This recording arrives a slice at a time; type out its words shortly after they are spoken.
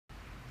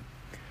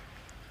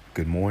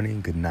Good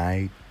morning, good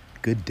night,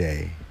 good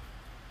day.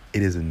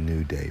 It is a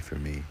new day for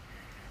me,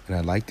 and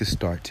I'd like to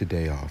start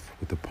today off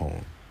with a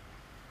poem.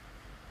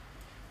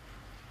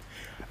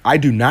 I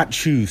do not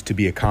choose to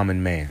be a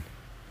common man.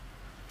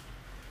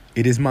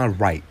 It is my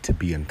right to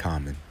be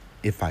uncommon,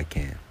 if I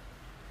can.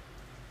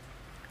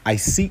 I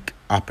seek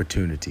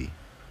opportunity,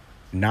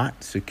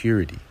 not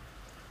security.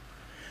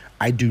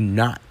 I do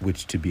not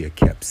wish to be a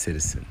kept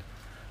citizen,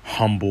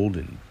 humbled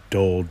and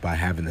dulled by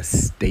having the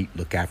state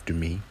look after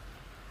me.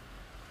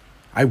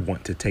 I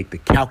want to take the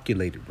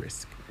calculated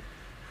risk,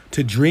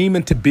 to dream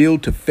and to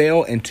build, to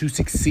fail and to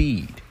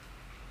succeed.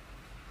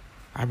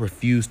 I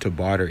refuse to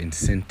barter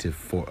incentive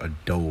for a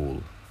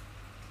dole.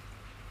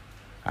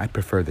 I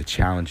prefer the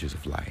challenges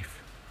of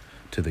life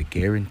to the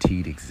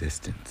guaranteed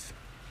existence,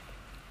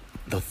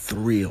 the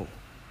thrill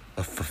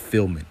of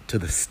fulfillment to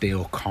the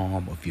stale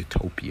calm of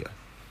utopia.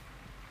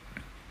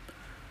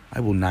 I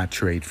will not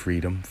trade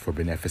freedom for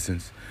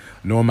beneficence,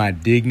 nor my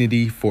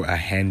dignity for a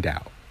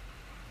handout.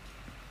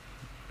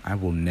 I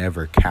will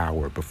never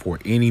cower before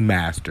any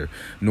master,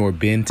 nor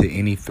bend to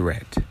any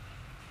threat.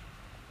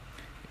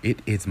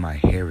 It is my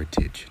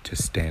heritage to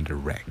stand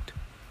erect,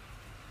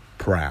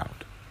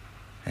 proud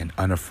and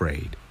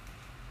unafraid,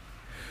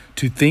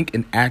 to think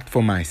and act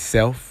for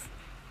myself,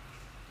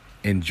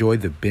 enjoy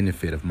the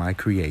benefit of my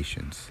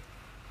creations,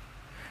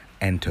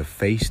 and to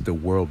face the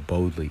world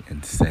boldly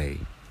and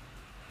say,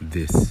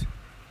 "This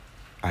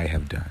I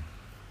have done."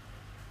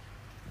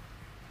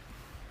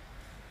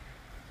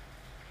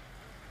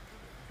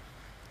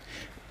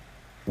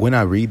 When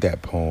I read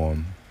that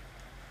poem,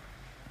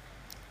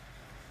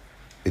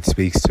 it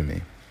speaks to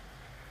me.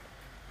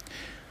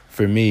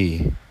 For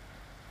me,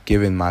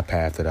 given my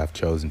path that I've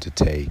chosen to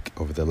take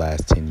over the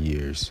last 10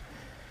 years,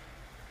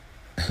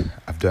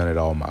 I've done it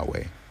all my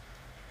way.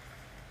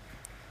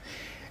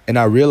 And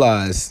I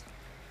realize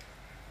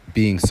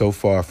being so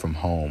far from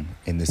home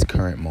in this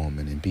current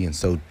moment and being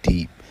so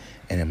deep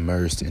and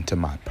immersed into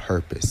my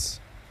purpose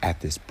at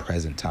this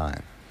present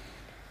time,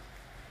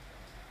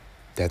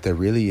 that there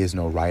really is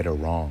no right or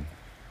wrong.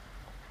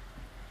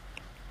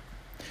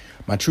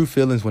 My true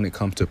feelings when it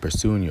comes to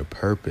pursuing your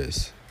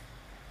purpose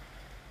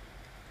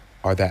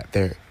are that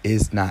there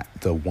is not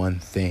the one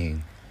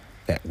thing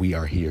that we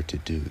are here to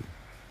do.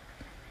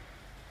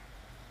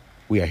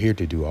 We are here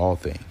to do all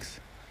things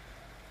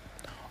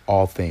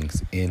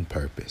in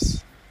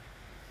purpose.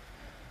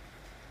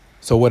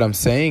 So what I'm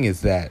saying is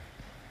that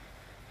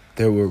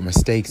there were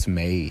mistakes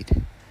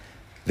made.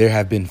 There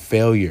have been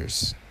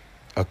failures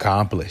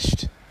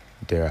accomplished,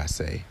 dare I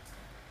say.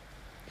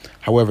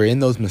 However, in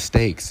those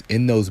mistakes,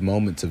 in those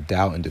moments of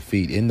doubt and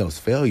defeat, in those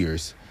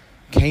failures,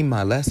 came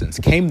my lessons,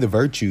 came the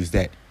virtues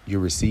that you're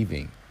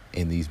receiving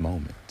in these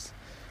moments.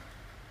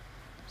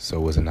 So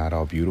was it not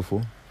all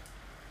beautiful?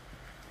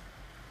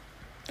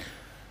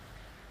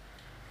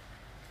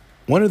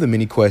 One of the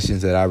many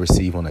questions that I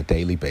receive on a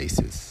daily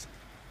basis,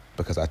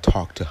 because I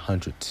talk to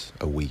hundreds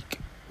a week,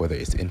 whether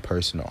it's in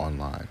person or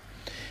online,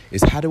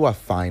 is how do I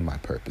find my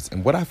purpose?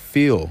 And what I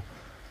feel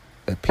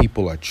that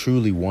people are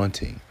truly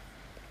wanting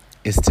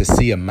is to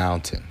see a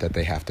mountain that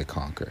they have to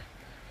conquer.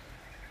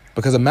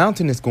 Because a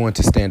mountain is going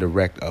to stand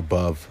erect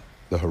above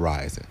the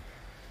horizon.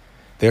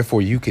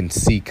 Therefore, you can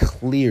see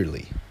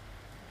clearly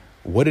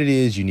what it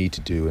is you need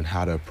to do and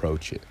how to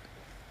approach it.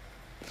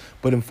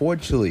 But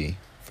unfortunately,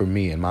 for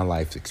me and my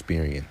life's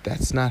experience,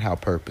 that's not how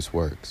purpose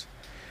works.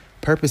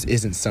 Purpose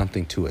isn't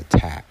something to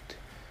attack.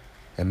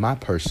 In my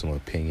personal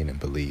opinion and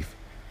belief,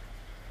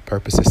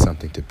 purpose is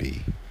something to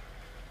be.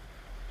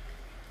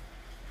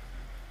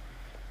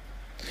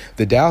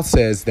 The Tao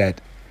says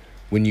that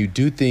when you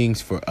do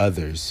things for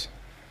others,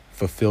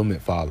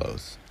 fulfillment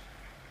follows.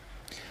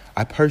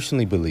 I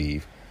personally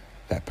believe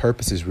that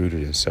purpose is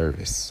rooted in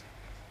service.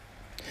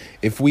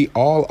 If we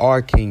all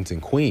are kings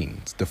and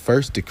queens, the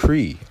first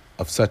decree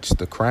of such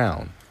the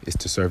crown is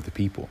to serve the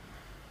people.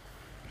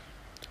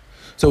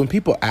 So when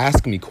people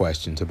ask me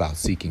questions about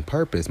seeking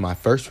purpose, my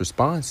first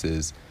response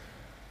is,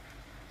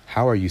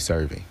 how are you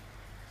serving?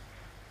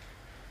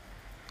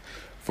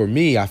 For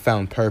me, I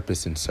found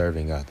purpose in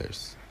serving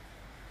others.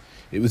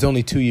 It was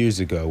only 2 years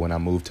ago when I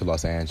moved to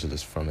Los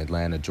Angeles from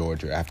Atlanta,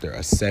 Georgia, after a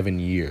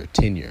 7-year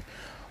tenure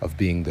of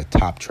being the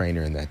top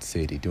trainer in that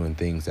city, doing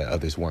things that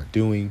others weren't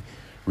doing,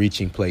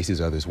 reaching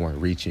places others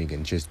weren't reaching,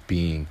 and just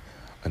being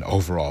an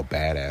overall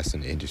badass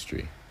in the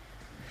industry.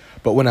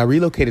 But when I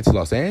relocated to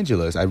Los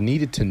Angeles, I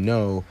needed to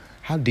know,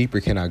 how deeper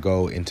can I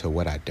go into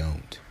what I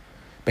don't?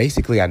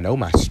 Basically, I know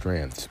my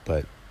strengths,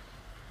 but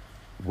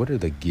what are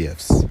the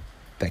gifts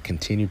that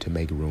continue to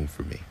make room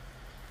for me?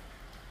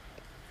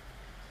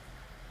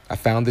 I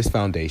found this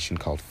foundation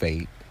called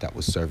Fate that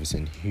was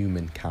servicing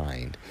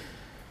humankind.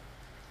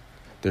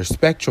 Their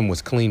spectrum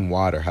was clean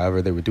water.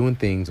 However, they were doing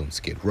things on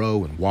Skid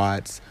Row and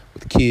Watts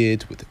with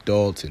kids, with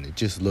adults, and it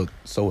just looked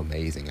so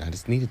amazing. I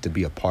just needed to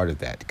be a part of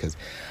that because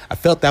I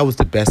felt that was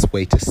the best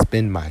way to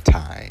spend my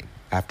time.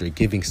 After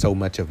giving so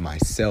much of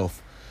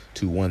myself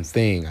to one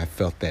thing, I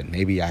felt that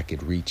maybe I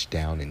could reach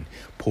down and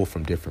pull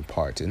from different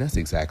parts. And that's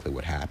exactly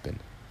what happened.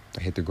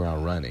 I hit the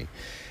ground running.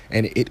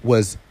 And it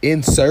was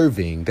in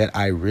serving that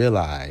I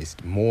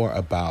realized more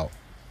about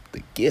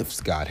the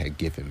gifts God had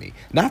given me,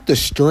 not the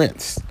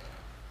strengths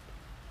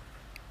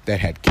that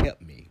had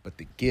kept me, but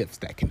the gifts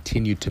that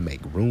continued to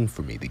make room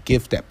for me, the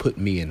gifts that put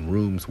me in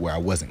rooms where I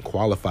wasn't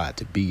qualified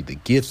to be, the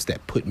gifts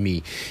that put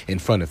me in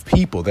front of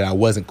people that I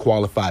wasn't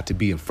qualified to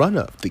be in front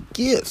of, the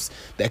gifts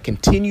that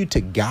continued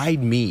to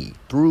guide me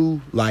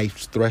through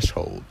life's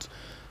thresholds.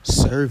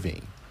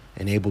 Serving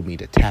enabled me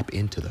to tap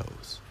into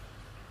those.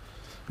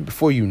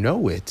 Before you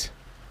know it,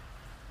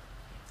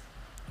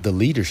 the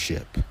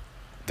leadership,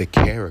 the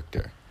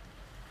character,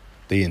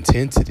 the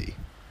intensity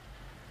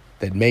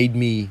that made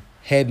me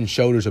head and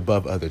shoulders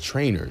above other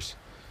trainers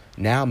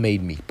now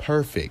made me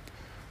perfect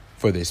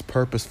for this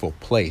purposeful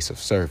place of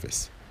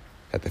service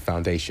that the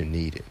foundation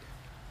needed.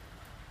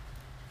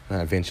 I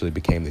eventually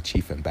became the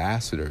chief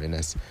ambassador, and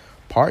that's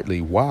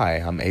partly why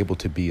I'm able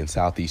to be in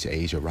Southeast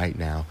Asia right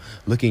now,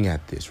 looking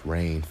at this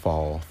rain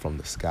fall from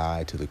the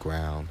sky to the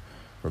ground,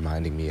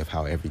 reminding me of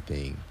how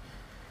everything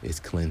is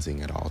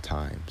cleansing at all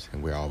times,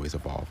 and we're always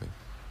evolving.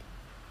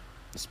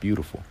 It's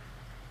beautiful.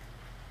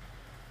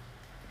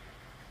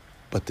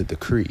 But the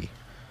decree,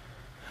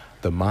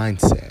 the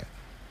mindset,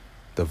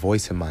 the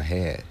voice in my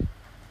head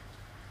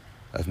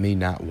of me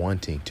not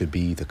wanting to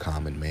be the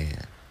common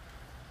man,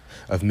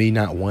 of me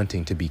not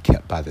wanting to be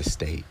kept by the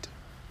state,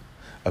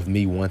 of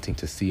me wanting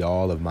to see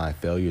all of my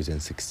failures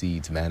and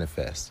succeeds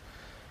manifest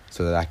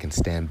so that I can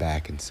stand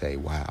back and say,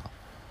 wow,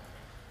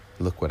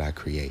 look what I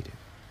created.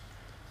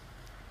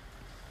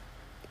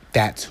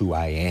 That's who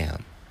I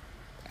am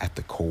at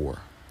the core.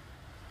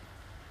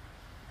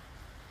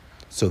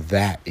 So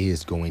that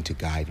is going to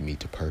guide me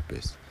to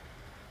purpose,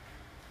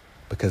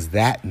 because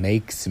that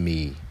makes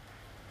me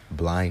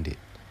blinded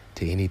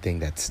to anything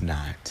that's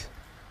not.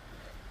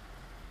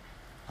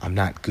 I'm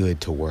not good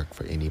to work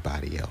for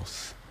anybody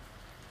else.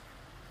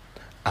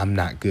 I'm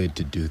not good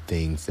to do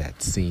things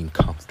that seem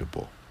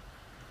comfortable.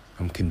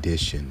 I'm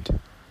conditioned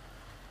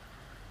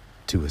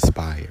to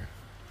aspire.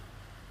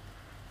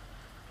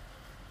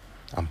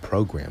 I'm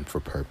programmed for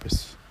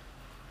purpose.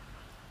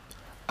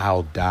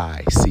 I'll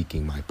die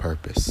seeking my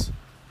purpose.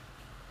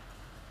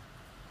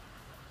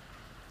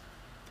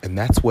 And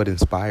that's what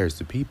inspires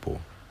the people.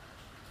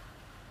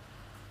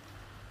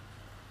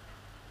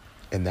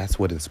 And that's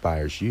what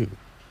inspires you.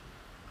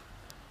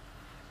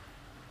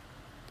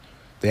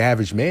 The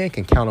average man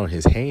can count on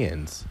his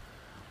hands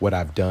what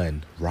I've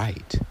done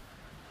right.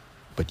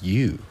 But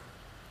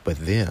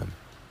them,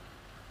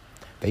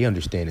 they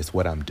understand it's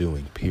what I'm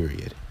doing,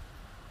 period.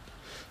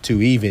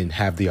 To even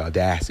have the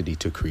audacity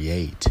to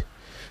create,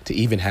 to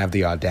even have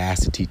the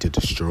audacity to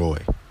destroy,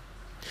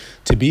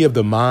 to be of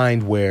the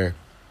mind where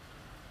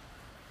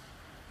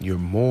you're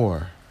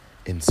more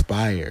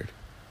inspired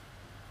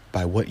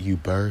by what you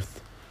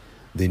birth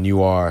than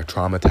you are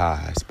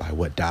traumatized by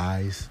what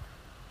dies.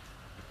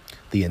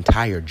 The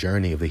entire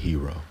journey of the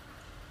hero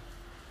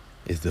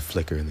is the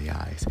flicker in the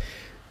eyes.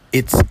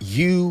 It's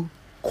you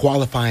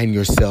qualifying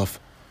yourself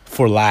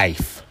for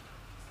life.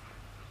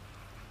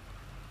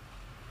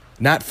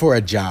 Not for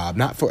a job,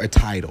 not for a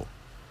title,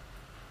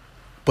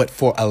 but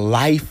for a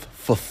life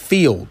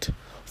fulfilled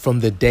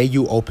from the day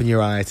you open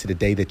your eyes to the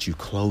day that you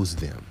close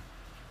them.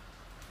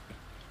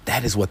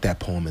 That is what that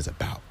poem is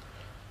about.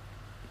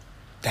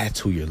 That's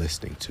who you're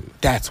listening to.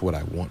 That's what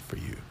I want for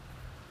you.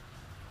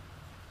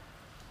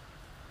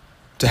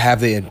 To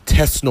have the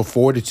intestinal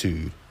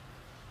fortitude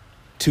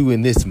to,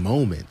 in this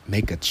moment,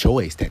 make a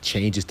choice that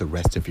changes the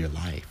rest of your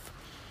life.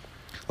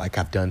 Like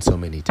I've done so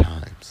many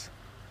times.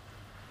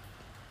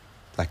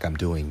 Like I'm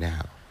doing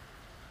now.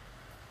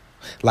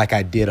 Like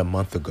I did a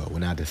month ago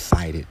when I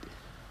decided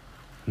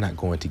I'm not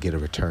going to get a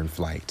return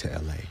flight to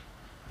LA.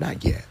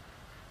 Not yet.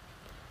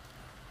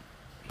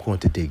 I'm going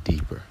to dig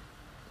deeper.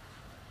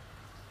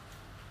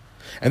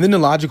 And then the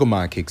logical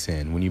mind kicks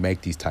in when you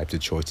make these types of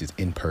choices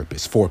in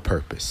purpose, for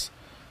purpose,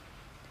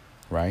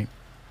 right?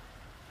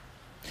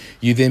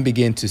 You then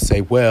begin to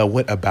say, well,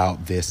 what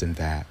about this and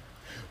that?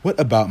 What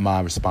about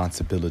my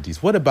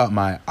responsibilities? What about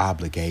my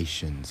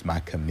obligations, my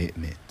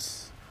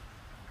commitments?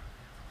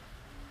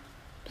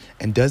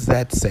 And does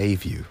that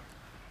save you?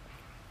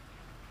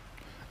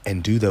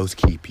 And do those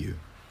keep you?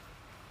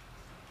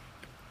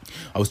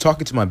 I was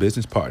talking to my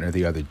business partner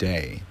the other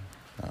day.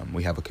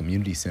 We have a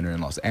community center in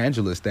Los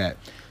Angeles that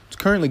is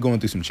currently going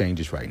through some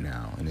changes right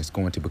now, and it's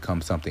going to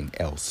become something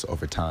else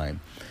over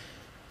time.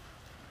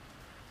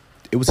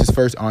 It was his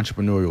first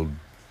entrepreneurial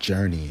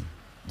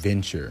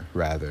venture,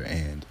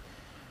 and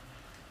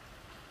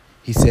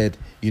he said,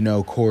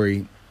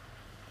 Corey,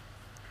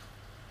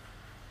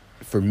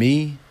 for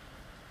me,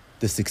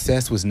 the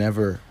success was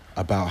never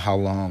about how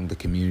long the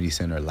community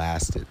center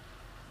lasted.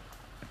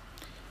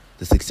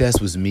 The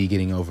success was me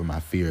getting over my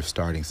fear of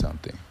starting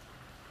something.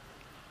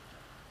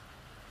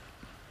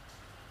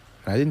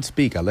 And I didn't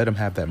speak. I let him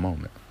have that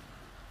moment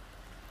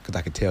because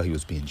I could tell he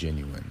was being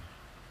genuine.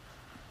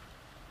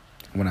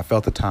 When I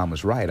felt the time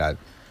was right, I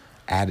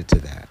added to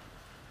that.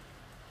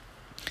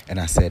 And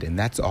I said, and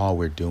that's all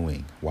we're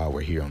doing while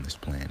we're here on this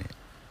planet.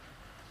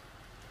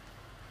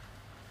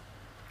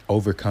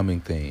 overcoming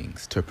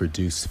things to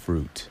produce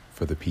fruit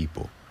for the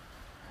people.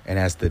 And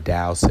as the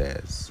Tao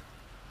says,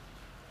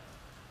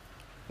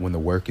 when the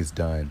work is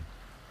done,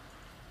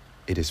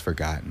 it is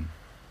forgotten.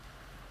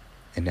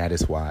 And that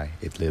is why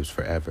it lives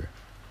forever.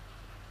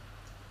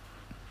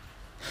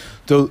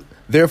 So,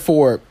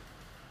 therefore,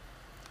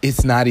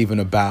 it's not even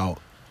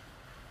about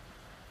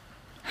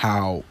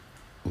how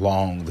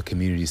long the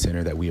community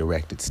center that we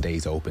erected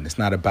stays open. It's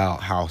not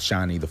about how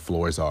shiny the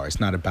floors are. It's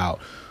not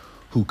about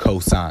who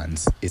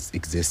co-signs its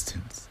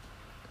existence.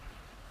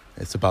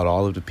 It's about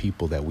all of the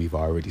people that we've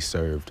already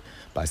served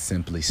by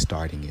simply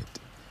starting it.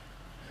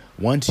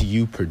 Once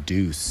you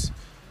produce,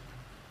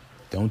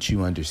 don't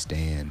you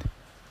understand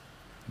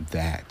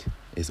that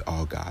is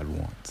all God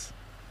wants?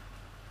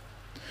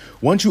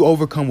 Once you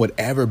overcome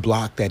whatever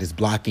block that is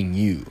blocking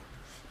you,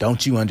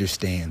 don't you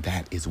understand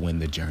that is when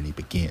the journey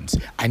begins?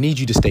 I need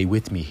you to stay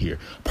with me here.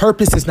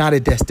 Purpose is not a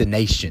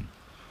destination.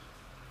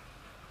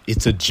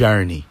 It's a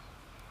journey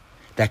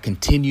that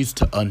continues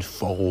to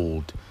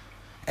unfold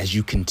as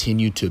you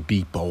continue to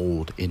be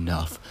bold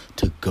enough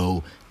to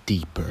go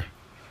deeper.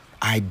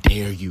 I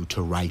dare you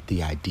to write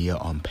the idea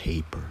on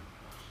paper.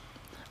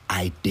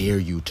 I dare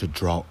you to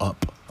draw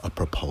up a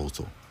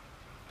proposal.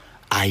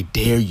 I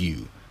dare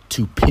you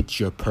to pitch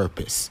your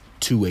purpose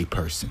to a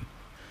person.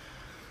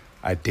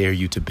 I dare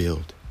you to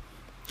build.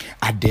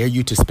 I dare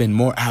you to spend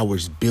more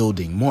hours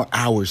building, more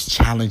hours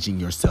challenging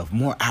yourself,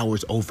 more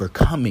hours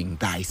overcoming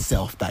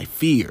thyself, thy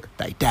fear,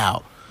 thy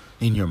doubt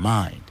in your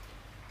mind.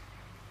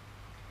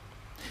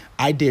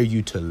 I dare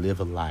you to live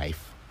a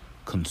life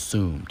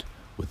consumed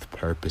with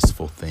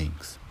purposeful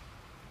things.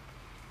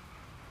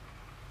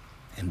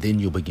 And then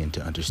you'll begin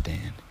to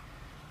understand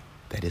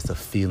that it's a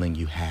feeling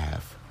you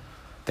have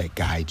that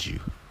guides you,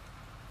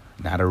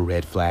 not a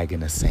red flag in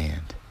the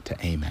sand to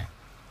aim at.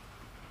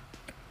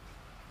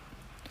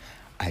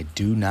 I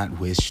do not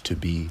wish to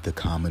be the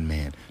common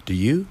man. Do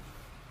you?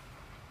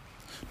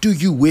 Do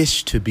you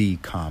wish to be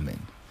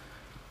common?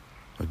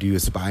 Or do you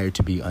aspire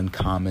to be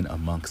uncommon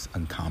amongst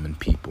uncommon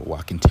people? Well,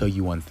 I can tell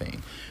you one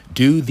thing.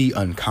 Do the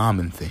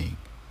uncommon thing.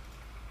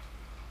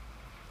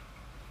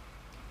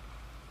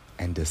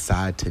 And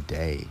decide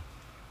today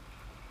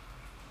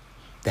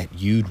that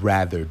you'd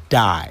rather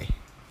die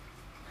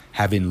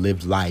having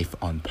lived life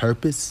on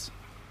purpose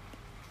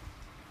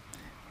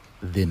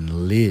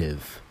than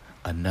live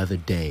another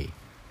day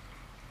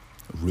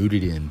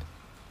rooted in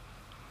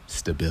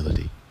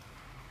stability.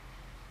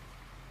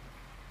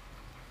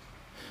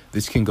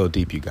 This can go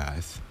deep, you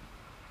guys.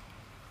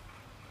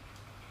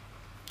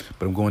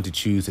 But I'm going to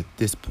choose at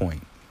this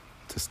point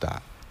to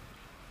stop.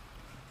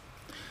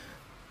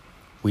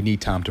 We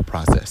need time to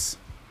process.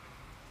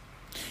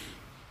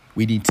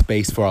 We need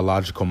space for our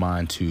logical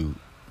mind to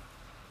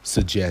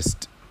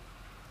suggest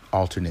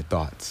alternate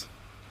thoughts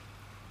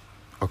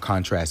or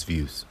contrast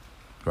views,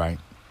 right?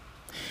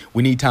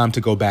 We need time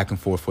to go back and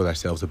forth with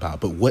ourselves about,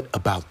 but what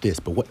about this?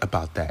 But what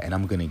about that? And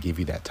I'm going to give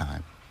you that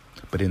time.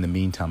 But in the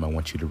meantime, I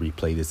want you to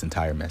replay this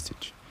entire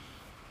message.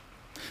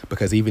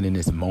 Because even in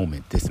this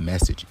moment, this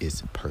message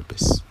is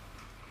purpose.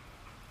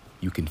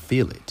 You can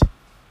feel it.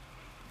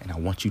 And I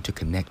want you to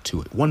connect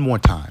to it one more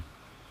time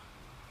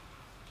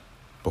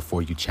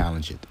before you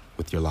challenge it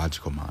with your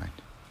logical mind.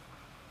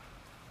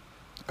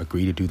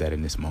 Agree to do that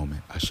in this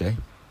moment. Ashe? I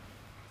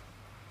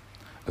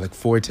look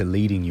forward to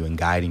leading you and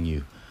guiding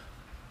you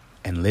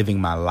and living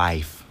my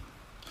life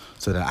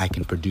so that I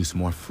can produce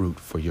more fruit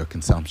for your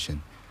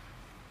consumption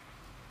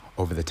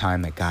over the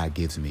time that God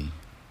gives me.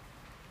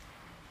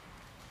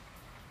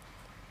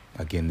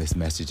 Again, this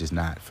message is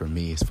not for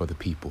me, it's for the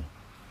people.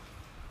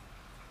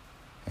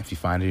 If you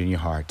find it in your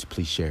heart,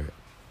 please share it.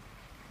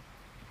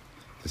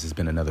 This has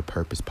been another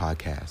Purpose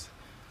Podcast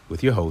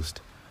with your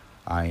host.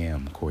 I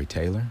am Corey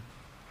Taylor.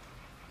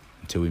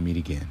 Until we meet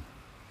again,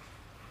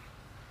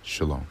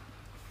 Shalom.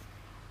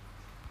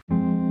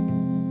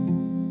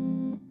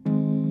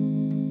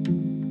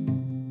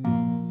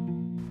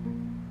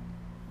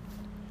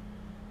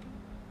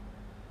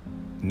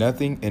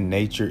 Nothing in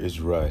nature is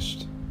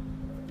rushed,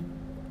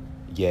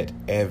 yet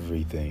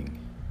everything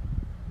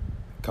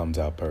comes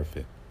out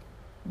perfect.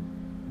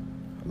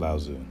 Lao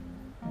Tzu.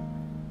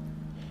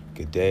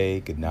 Good day,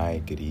 good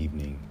night, good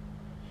evening,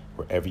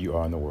 wherever you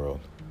are in the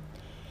world.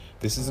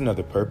 This is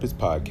another Purpose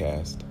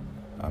Podcast.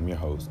 I'm your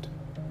host,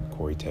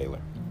 Corey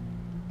Taylor.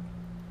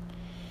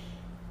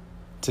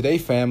 Today,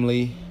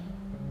 family,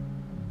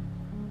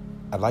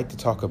 I'd like to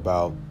talk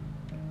about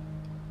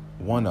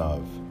one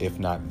of, if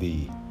not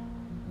the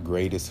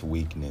greatest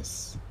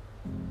weakness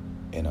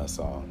in us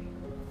all.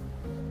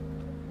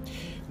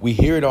 We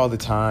hear it all the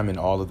time in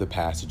all of the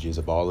passages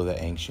of all of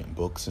the ancient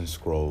books and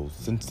scrolls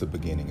since the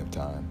beginning of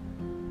time.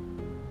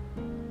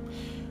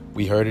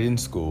 We heard it in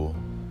school.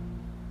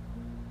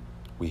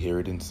 We hear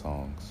it in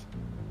songs.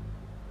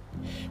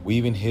 We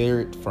even hear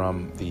it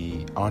from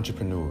the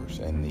entrepreneurs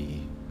and the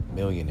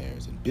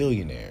millionaires and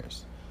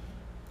billionaires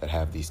that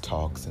have these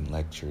talks and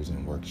lectures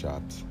and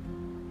workshops.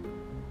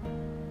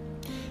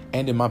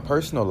 And in my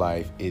personal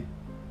life, it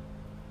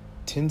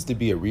tends to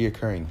be a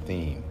reoccurring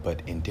theme,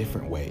 but in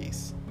different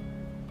ways.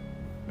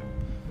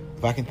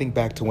 If I can think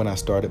back to when I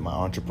started my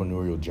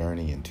entrepreneurial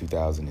journey in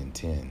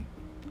 2010,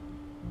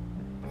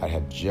 I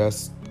had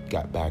just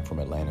got back from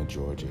Atlanta,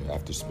 Georgia,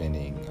 after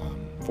spending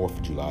 4th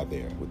of July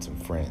there with some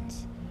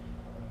friends.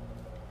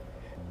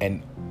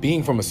 And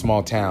being from a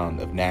small town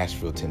of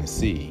Nashville,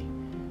 Tennessee,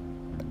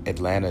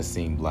 Atlanta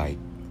seemed like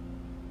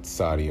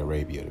Saudi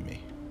Arabia to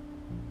me.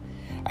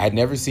 I had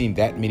never seen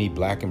that many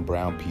black and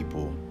brown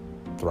people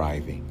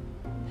thriving.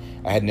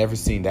 I had never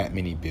seen that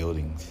many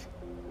buildings.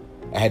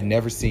 I had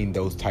never seen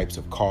those types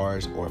of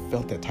cars or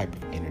felt that type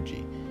of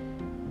energy.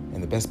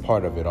 And the best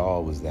part of it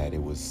all was that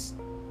it was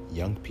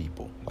young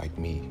people like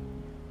me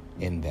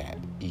in that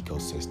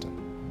ecosystem,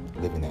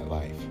 living that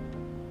life.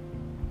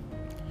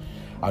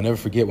 I'll never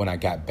forget when I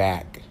got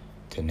back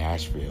to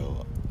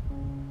Nashville,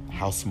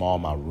 how small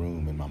my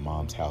room in my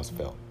mom's house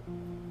felt.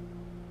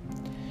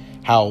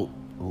 How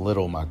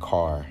little my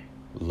car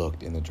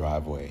looked in the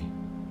driveway.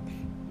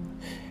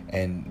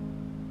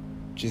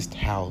 And just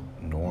how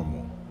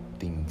normal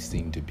things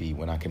seemed to be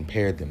when I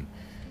compared them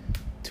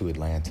to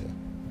Atlanta.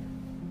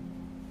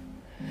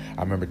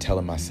 I remember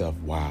telling myself,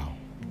 wow,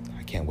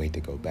 I can't wait to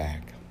go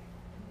back.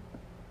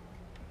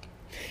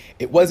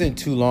 It wasn't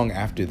too long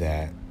after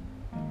that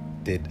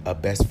a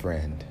best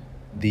friend,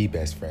 the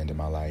best friend in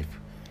my life,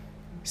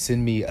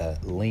 send me a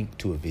link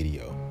to a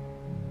video.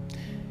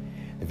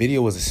 The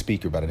video was a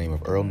speaker by the name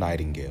of Earl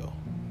Nightingale,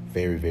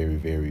 very, very,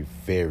 very,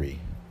 very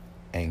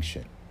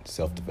ancient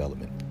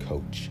self-development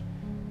coach.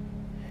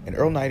 And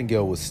Earl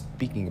Nightingale was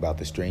speaking about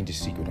the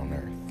strangest secret on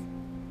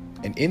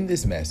earth. And in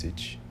this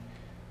message,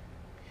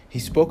 he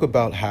spoke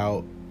about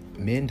how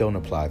men don't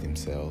apply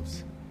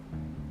themselves,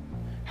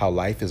 how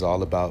life is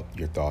all about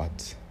your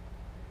thoughts,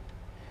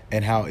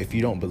 and how if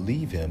you don't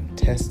believe him,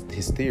 test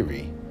his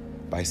theory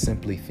by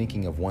simply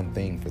thinking of one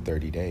thing for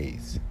 30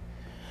 days.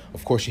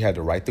 Of course, you had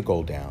to write the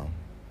goal down,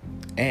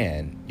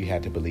 and you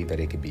had to believe that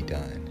it could be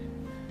done.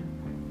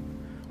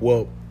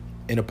 Well,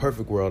 in a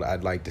perfect world,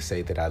 I'd like to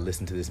say that I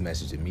listened to this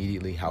message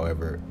immediately.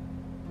 However,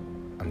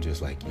 I'm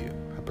just like you.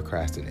 I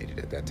procrastinated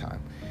at that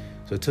time.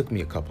 So it took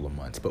me a couple of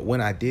months. But when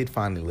I did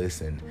finally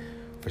listen,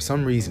 for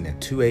some reason at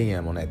 2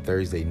 a.m. on that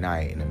Thursday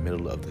night in the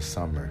middle of the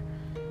summer,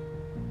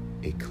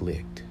 it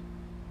clicked.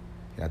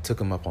 And I took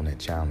him up on that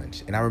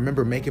challenge. And I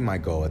remember making my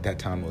goal. At that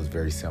time, it was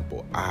very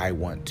simple. I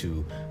want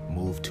to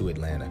move to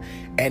Atlanta.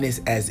 And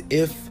it's as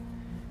if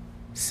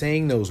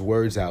saying those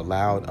words out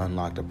loud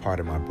unlocked a part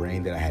of my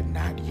brain that I had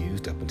not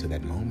used up until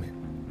that moment.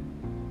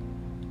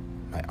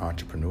 My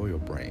entrepreneurial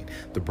brain.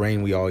 The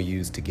brain we all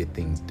use to get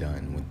things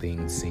done when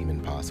things seem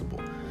impossible.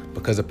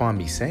 Because upon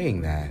me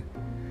saying that,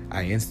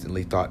 I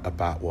instantly thought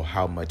about, well,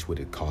 how much would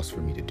it cost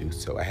for me to do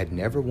so? I had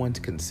never once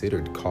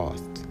considered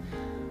costs.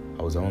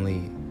 I was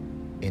only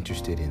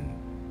interested in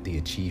the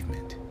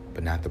achievement,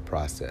 but not the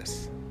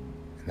process.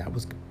 And that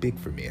was big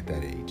for me at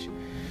that age.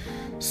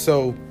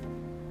 So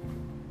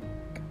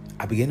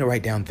I began to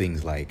write down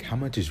things like, how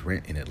much is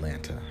rent in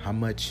Atlanta? How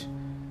much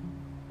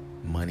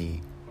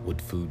money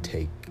would food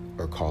take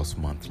or cost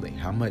monthly?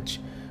 How much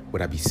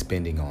would I be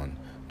spending on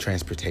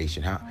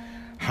transportation?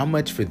 How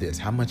much for this?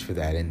 How much for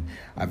that? And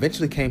I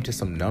eventually came to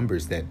some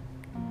numbers that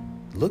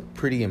looked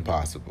pretty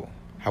impossible.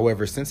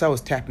 However, since I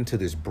was tapped into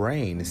this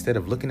brain, instead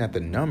of looking at the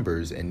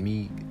numbers and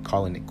me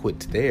calling it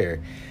quits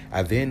there,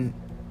 I then,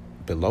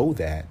 below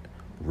that,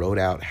 wrote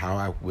out how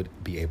I would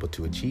be able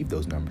to achieve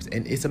those numbers.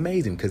 And it's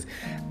amazing because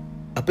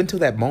up until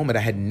that moment, I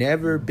had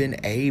never been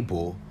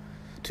able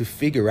to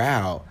figure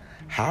out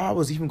how I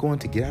was even going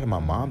to get out of my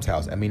mom's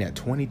house. I mean, at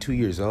 22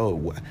 years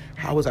old,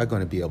 how was I going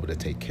to be able to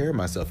take care of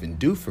myself and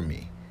do for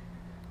me?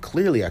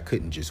 Clearly, I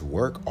couldn't just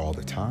work all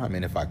the time.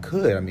 And if I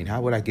could, I mean, how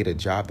would I get a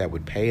job that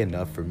would pay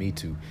enough for me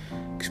to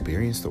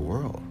experience the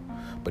world?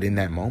 But in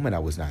that moment, I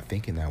was not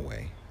thinking that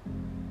way.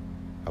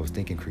 I was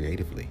thinking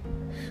creatively.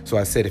 So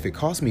I said, if it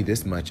costs me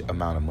this much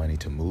amount of money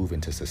to move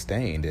and to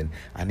sustain, then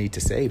I need to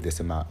save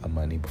this amount of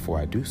money before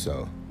I do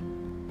so.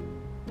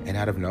 And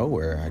out of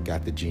nowhere, I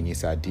got the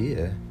genius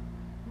idea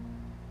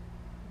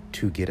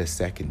to get a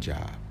second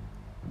job.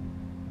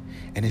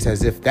 And it's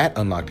as if that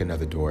unlocked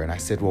another door. And I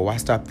said, well, why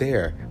stop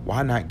there?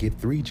 Why not get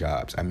 3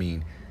 jobs? I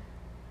mean,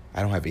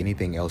 I don't have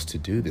anything else to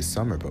do this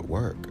summer but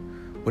work.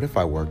 What if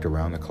I worked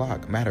around the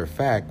clock? Matter of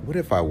fact, what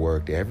if I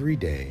worked every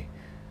day,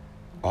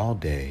 all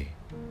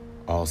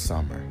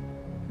summer?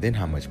 Then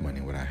how much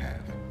money would I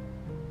have?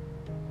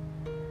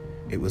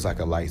 It was like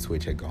a light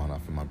switch had gone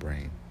off in my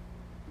brain.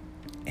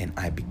 And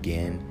I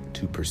began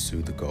to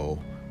pursue the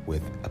goal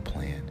with a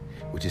plan,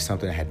 which is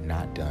something I had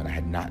not done. I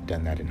had not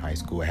done that in high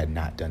school. I had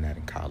not done that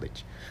in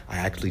college. I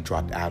actually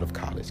dropped out of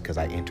college because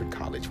I entered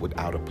college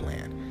without a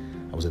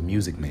plan. I was a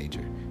music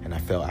major, and I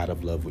fell out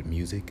of love with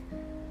music,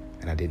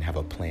 and I didn't have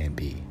a plan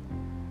B.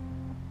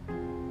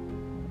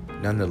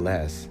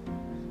 Nonetheless,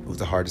 it was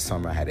the hardest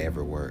summer I had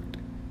ever worked,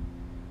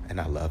 and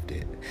I loved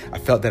it. I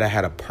felt that I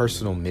had a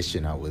personal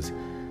mission I was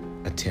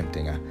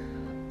attempting,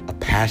 a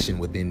passion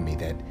within me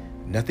that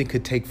nothing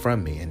could take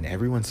from me, and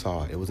everyone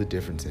saw it. It was a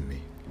difference in me.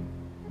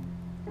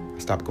 I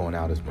stopped going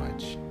out as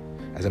much.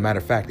 As a matter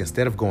of fact,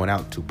 instead of going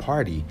out to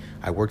party,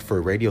 I worked for a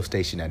radio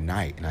station at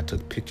night, and I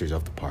took pictures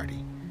of the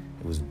party.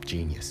 It was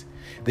genius.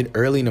 Then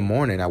early in the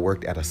morning, I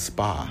worked at a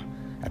spa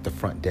at the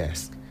front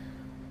desk,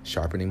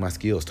 sharpening my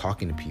skills,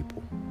 talking to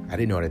people. I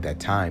didn't know it at that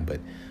time, but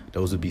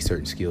those would be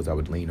certain skills I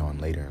would lean on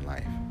later in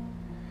life.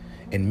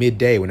 And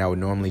midday, when I would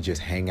normally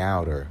just hang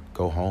out or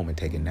go home and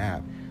take a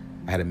nap,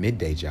 I had a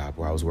midday job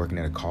where I was working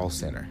at a call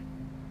center.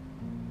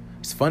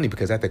 It's funny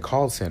because at the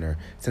call center,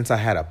 since I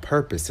had a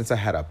purpose, since I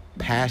had a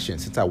passion,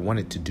 since I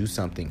wanted to do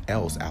something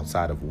else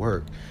outside of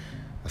work,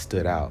 I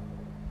stood out.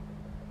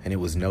 And it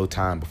was no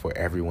time before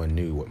everyone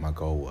knew what my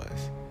goal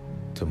was,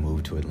 to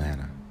move to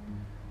Atlanta.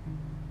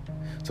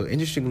 So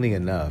interestingly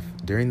enough,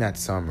 during that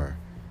summer,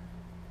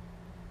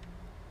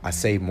 I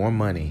saved more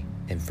money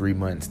in 3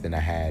 months than I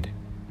had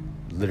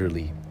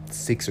literally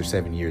 6 or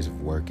 7 years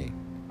of working.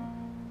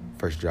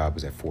 First job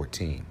was at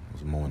 14. I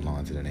was mowing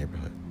lawns in the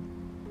neighborhood.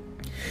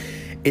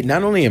 It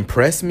not only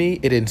impressed me,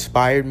 it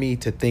inspired me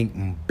to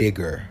think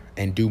bigger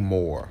and do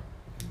more.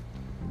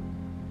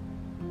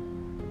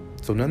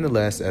 So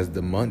nonetheless, as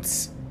the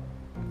months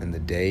and the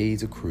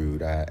days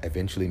accrued, I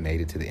eventually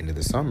made it to the end of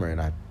the summer,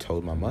 and I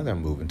told my mother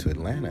I'm moving to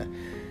Atlanta.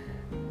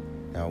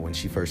 Now, when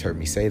she first heard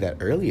me say that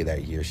earlier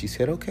that year, she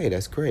said, okay,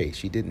 that's great.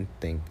 She didn't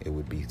think it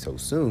would be so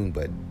soon,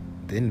 but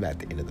then at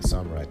the end of the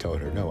summer, I told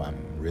her, no, I'm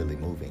really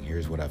moving.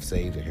 Here's what I've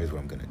saved, and here's what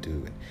I'm going to do.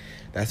 And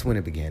that's when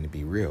it began to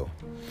be real.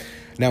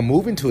 Now,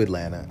 moving to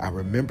Atlanta, I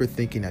remember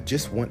thinking, I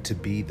just want to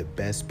be the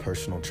best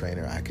personal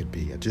trainer I could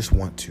be. I just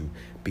want to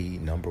be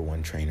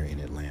 #1 trainer in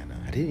Atlanta.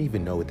 I didn't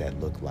even know what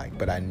that looked like,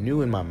 but I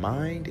knew in my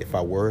mind, if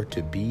I were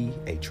to be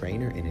a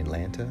trainer in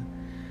Atlanta,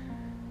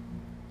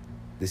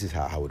 this is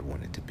how I would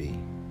want it to be.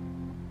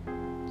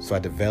 So I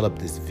developed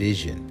this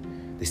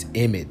vision, this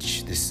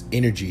image, this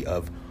energy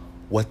of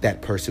what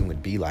that person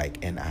would be like,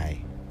 and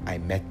I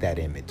met that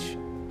image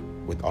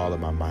with all of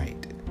my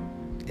might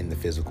in the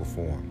physical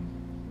form,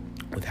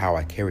 with how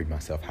I carried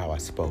myself, how I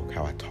spoke,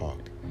 how I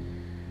talked.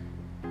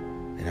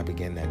 And I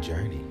began that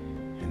journey.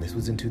 And this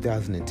was in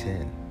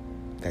 2010,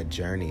 that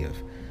journey of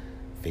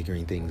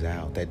figuring things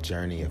out, that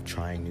journey of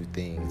trying new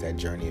things, that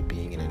journey of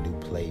being in a new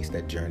place,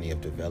 that journey of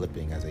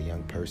developing as a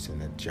young person,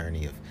 that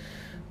journey of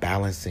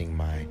balancing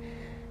my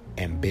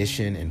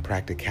ambition and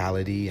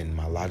practicality and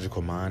my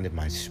logical mind and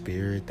my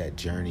spirit, that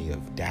journey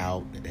of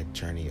doubt, that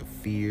journey of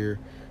fear,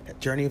 that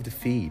journey of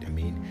defeat. I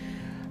mean,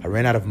 I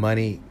ran out of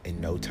money in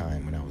no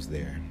time when I was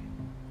there.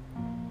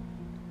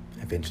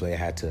 Eventually, I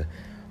had to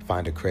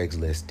find a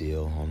Craigslist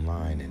deal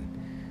online,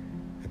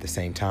 and at the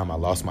same time, I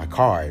lost my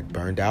car. It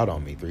burned out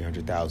on me,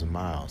 300,000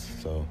 miles.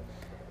 So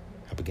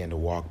I began to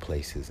walk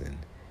places, and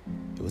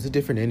it was a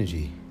different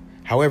energy.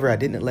 However, I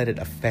didn't let it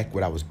affect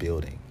what I was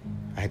building.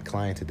 I had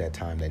clients at that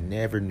time that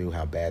never knew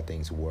how bad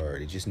things were.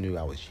 They just knew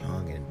I was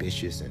young and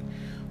ambitious and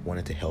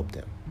wanted to help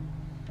them.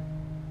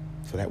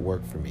 So that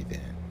worked for me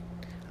then.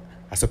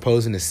 I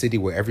suppose in a city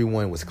where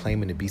everyone was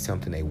claiming to be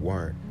something they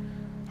weren't,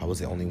 I was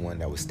the only one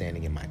that was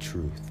standing in my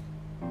truth.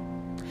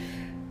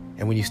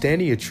 And when you stand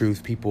in your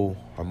truth, people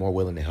are more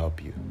willing to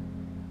help you.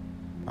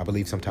 I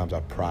believe sometimes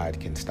our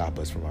pride can stop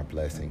us from our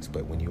blessings,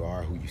 but when you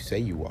are who you say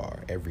you are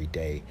every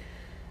day,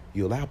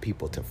 you allow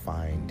people to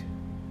find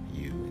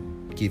you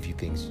and give you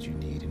things that you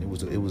need. And it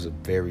was a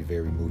very,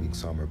 very moving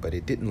summer, but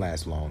it didn't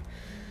last long.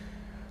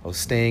 I was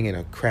staying in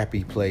a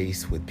crappy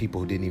place with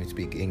people who didn't even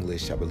speak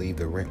English. I believe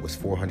the rent was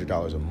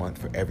 $400 a month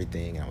for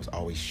everything, and I was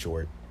always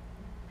short.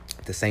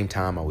 At the same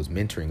time, I was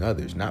mentoring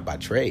others, not by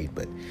trade,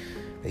 but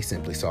they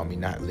simply saw me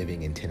not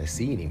living in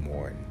Tennessee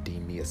anymore and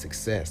deemed me a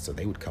success. So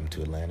they would come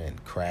to Atlanta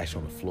and crash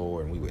on the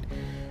floor, and we would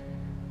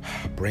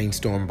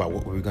brainstorm about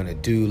what we were going to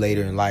do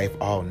later in life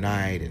all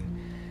night. And,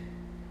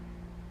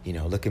 you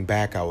know, looking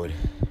back, I would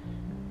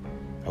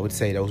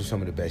say those were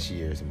some of the best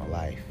years of my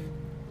life.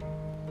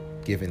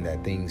 Given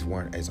that things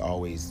weren't as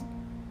always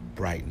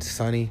bright and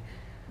sunny,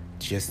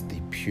 just the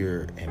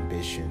pure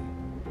ambition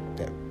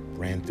that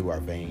ran through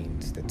our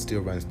veins, that still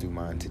runs through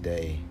mine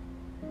today,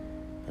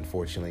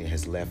 unfortunately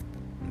has left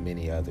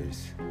many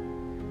others.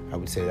 I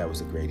would say that was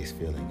the greatest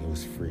feeling. It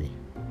was free.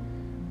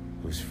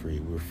 It was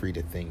free. We were free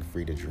to think,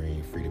 free to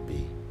dream, free to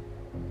be.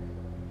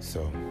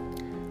 So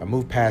I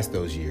moved past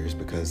those years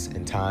because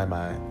in time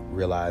I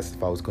realized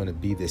if I was going to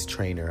be this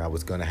trainer, I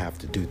was going to have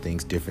to do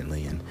things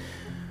differently. And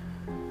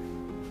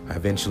I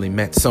eventually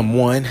met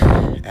someone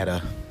at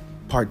a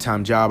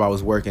part-time job I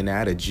was working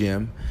at a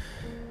gym.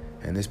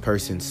 And this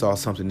person saw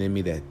something in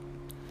me that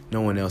no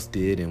one else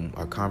did. And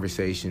our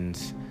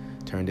conversations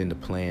turned into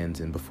plans.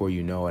 And before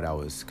you know it, I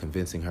was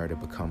convincing her to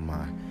become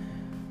my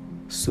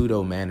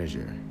pseudo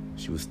manager.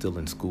 She was still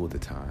in school at the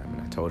time.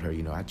 And I told her,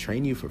 I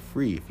train you for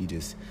free if you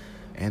just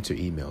answer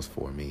emails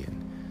for me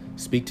and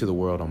speak to the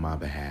world on my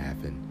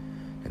behalf and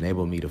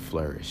enable me to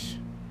flourish.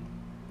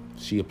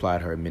 She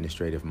applied her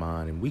administrative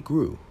mind, and we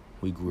grew.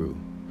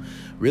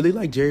 Really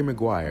like Jerry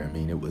Maguire. I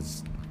mean, it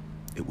was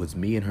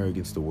me and her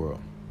against the world.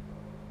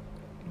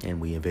 And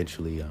we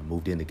eventually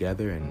moved in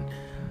together, and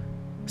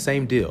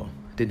same deal.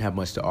 Didn't have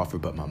much to offer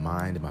but my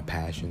mind and my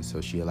passion, so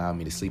she allowed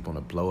me to sleep on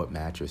a blow-up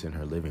mattress in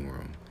her living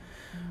room,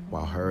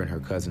 while her and her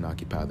cousin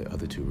occupied the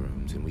other 2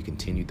 rooms. And we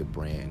continued the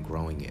brand,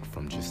 growing it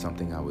from just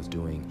something I was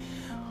doing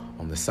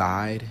on the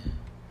side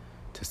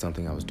to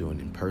something I was doing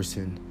in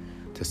person,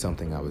 to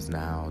something I was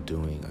now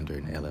doing under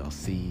an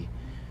LLC,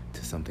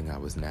 to something I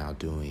was now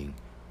doing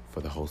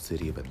for the whole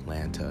city of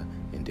Atlanta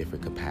in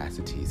different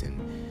capacities.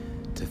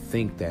 And to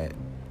think that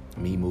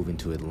me moving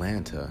to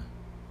Atlanta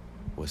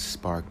was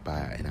sparked by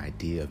an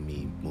idea of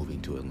me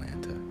moving to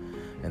Atlanta.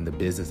 And the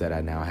business that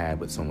I now had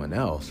with someone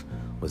else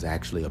was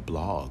actually a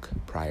blog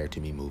prior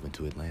to me moving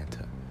to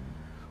Atlanta.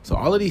 So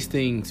all of these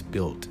things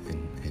built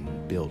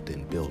and built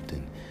and built.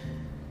 And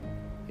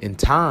in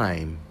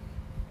time,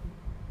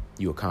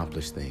 you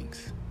accomplish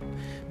things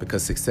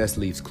because success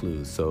leaves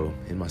clues. So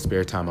in my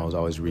spare time, I was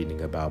always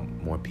reading about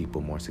more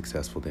people more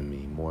successful than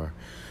me.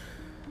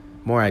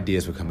 More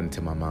ideas were coming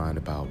into my mind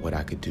about what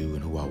I could do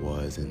and who I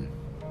was. And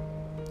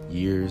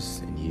years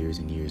and years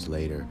and years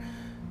later,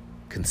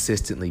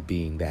 consistently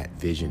being that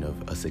vision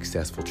of a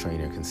successful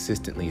trainer,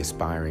 consistently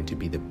aspiring to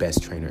be the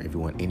best trainer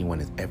anyone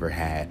has ever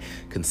had,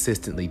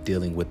 consistently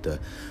dealing with the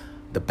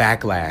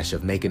backlash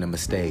of making a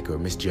mistake or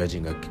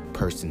misjudging a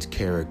person's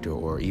character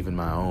or even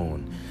my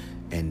own,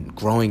 and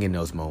growing in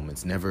those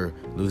moments, never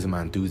losing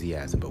my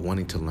enthusiasm, but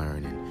wanting to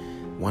learn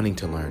and wanting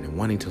to learn and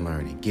wanting to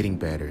learn and getting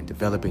better and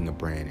developing a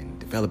brand and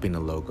developing a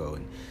logo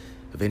and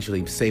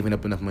eventually saving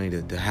up enough money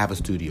to have a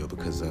studio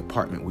because the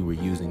apartment we were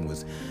using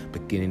was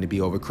beginning to be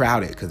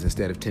overcrowded because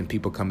instead of 10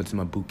 people coming to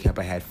my boot camp,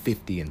 I had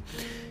 50, and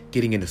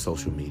getting into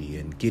social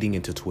media and getting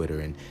into Twitter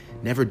and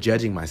never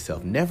judging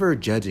myself,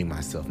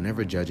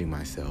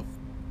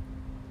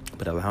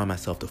 but allowing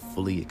myself to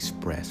fully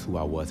express who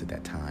I was at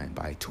that time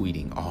by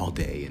tweeting all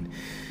day and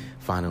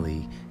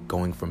finally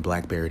going from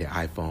BlackBerry to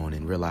iPhone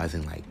and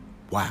realizing like,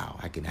 wow,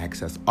 I can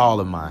access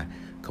all of my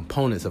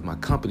components of my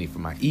company,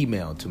 from my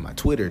email to my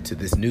Twitter to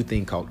this new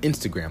thing called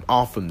Instagram,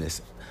 all from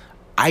this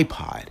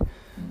iPod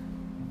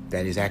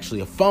that is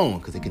actually a phone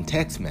because it can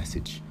text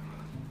message,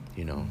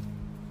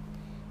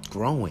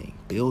 growing,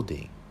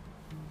 building,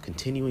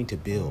 continuing to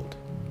build,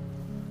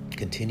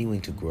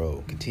 continuing to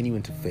grow,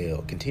 continuing to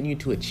fail, continuing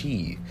to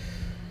achieve,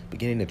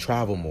 beginning to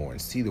travel more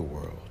and see the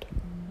world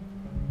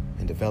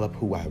and develop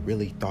who I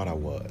really thought I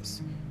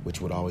was, which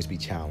would always be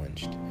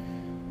challenged,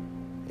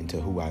 into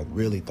who I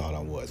really thought I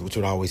was, which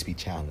would always be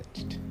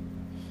challenged.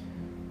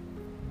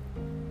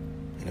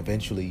 And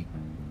eventually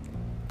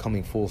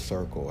coming full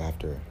circle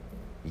after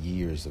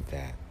years of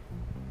that,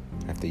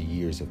 after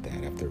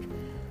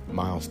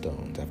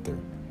milestones, after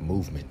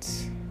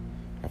movements,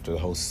 after the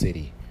whole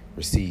city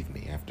received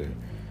me, after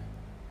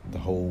the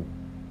whole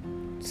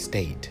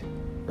state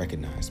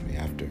recognized me,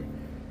 after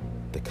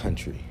the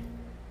country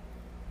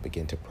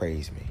began to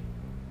praise me,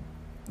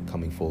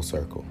 coming full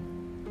circle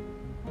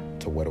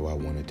to what do I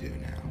want to do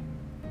now.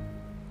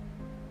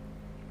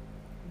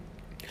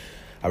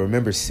 I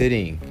remember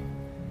sitting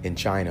in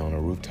China on a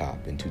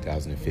rooftop in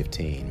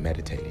 2015,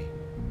 meditating,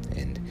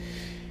 and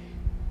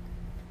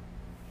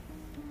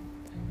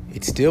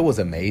it still was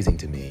amazing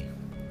to me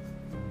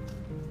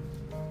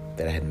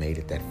that I had made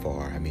it that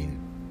far. I mean,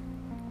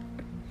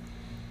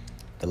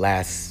 the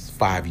last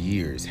 5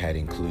 years had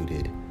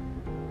included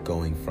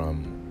going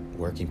from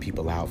working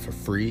people out for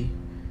free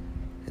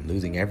and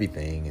losing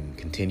everything and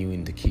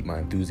continuing to keep my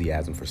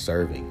enthusiasm for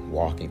serving,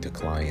 walking to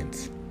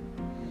clients,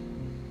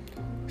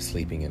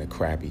 sleeping in a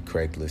crappy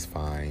Craigslist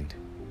find,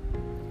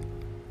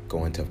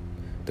 going to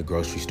the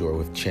grocery store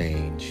with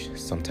change,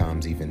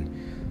 sometimes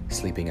even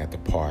sleeping at the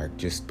park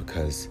just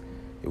because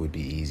it would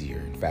be easier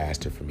and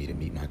faster for me to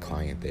meet my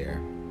client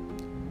there,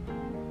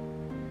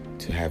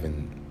 to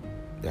having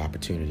the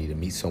opportunity to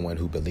meet someone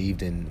who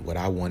believed in what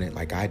I wanted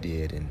like I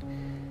did and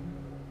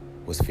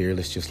was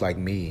fearless just like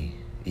me,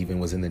 even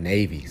was in the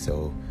Navy,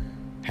 so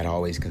had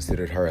always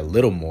considered her a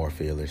little more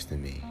fearless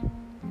than me.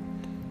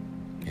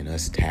 And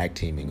us tag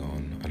teaming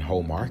on a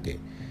whole market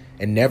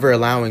and never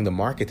allowing the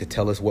market to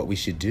tell us what we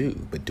should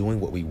do, but doing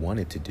what we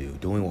wanted to do,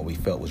 doing what we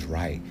felt was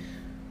right.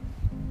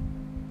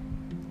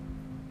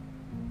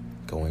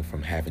 Going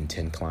from having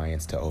 10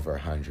 clients to over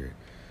 100,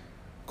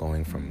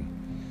 going from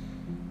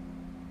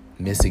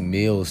missing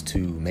meals to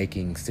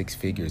making 6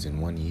 figures in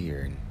 1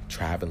 year and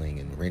traveling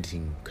and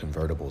renting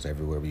convertibles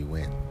everywhere we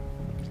went,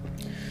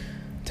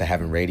 to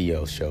having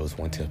radio shows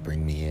want to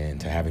bring me in,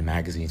 to having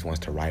magazines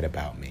want to write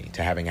about me,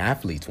 to having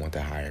athletes want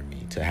to hire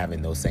me, to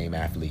having those same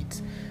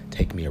athletes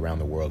take me around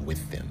the world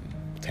with them,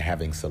 to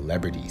having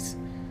celebrities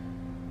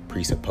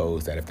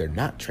presuppose that if they're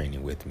not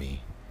training with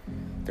me,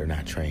 they're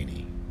not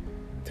training,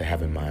 to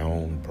having my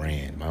own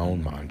brand, my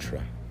own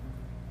mantra,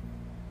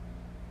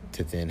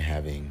 to then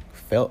having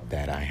felt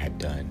that I had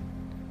done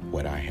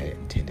what I had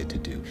intended to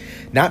do.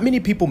 Not many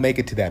people make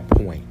it to that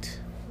point.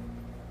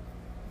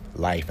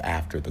 Life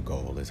after the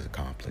goal is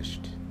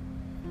accomplished.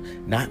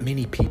 Not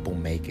many people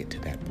make it to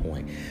that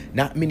point.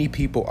 Not many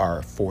people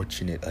are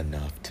fortunate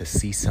enough to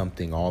see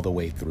something all the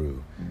way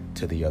through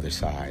to the other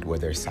side where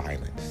there's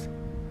silence,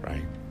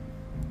 right?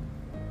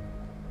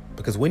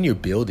 Because when you're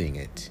building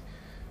it,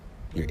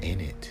 you're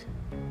in it.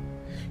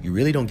 You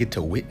really don't get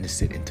to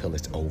witness it until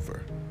it's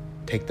over.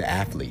 Take the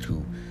athlete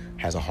who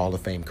has a Hall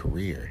of Fame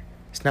career.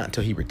 It's not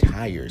until he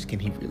retires can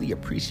he really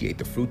appreciate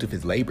the fruit of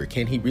his labor.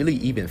 Can he really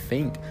even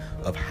think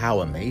of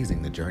how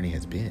amazing the journey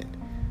has been?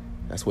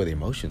 That's where the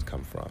emotions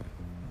come from.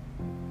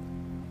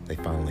 They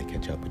finally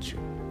catch up with you.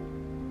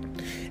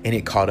 And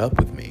it caught up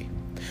with me.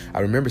 I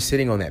remember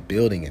sitting on that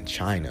building in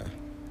China.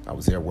 I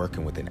was there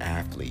working with an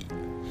athlete,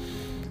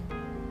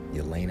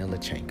 Yelena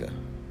Lachenko,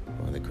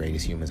 one of the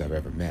greatest humans I've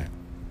ever met.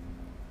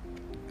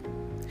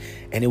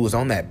 And it was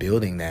on that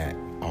building that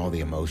all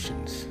the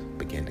emotions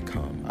began to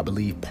come. I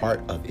believe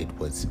part of it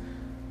was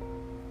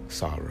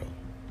sorrow.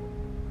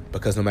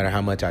 Because no matter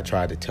how much I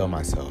tried to tell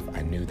myself,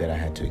 I knew that I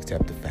had to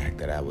accept the fact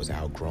that I was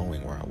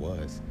outgrowing where I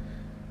was.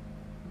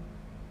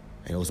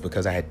 And it was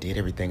because I had did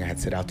everything I had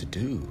set out to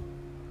do.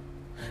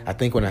 I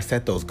think when I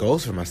set those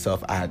goals for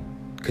myself, I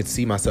could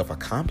see myself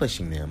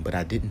accomplishing them, but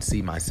I didn't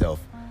see myself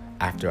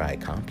after I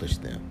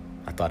accomplished them.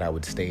 I thought I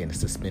would stay in a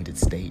suspended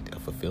state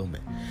of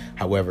fulfillment.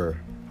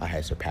 However, I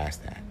had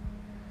surpassed that.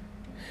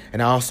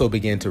 And I also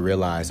began to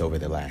realize over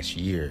the last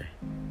year,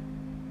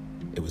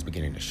 it was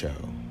beginning to show.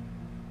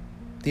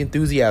 The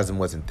enthusiasm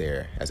wasn't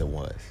there as it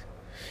was.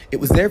 It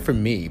was there for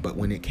me, but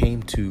when it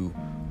came to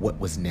what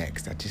was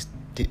next, I just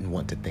didn't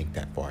want to think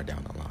that far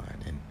down the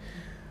line. And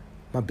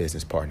my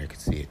business partner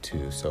could see it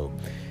too. So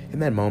in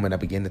that moment, I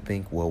began to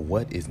think, well,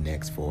 what is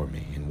next for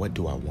me? And what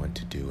do I want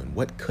to do? And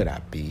what could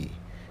I be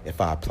if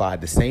I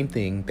applied the same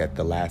thing that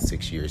the last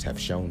 6 years have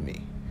shown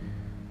me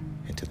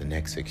into the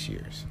next 6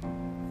 years?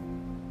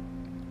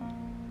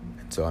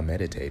 And so I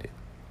meditated.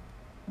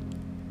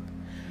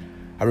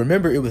 I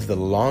remember it was the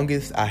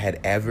longest I had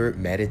ever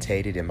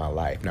meditated in my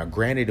life. Now,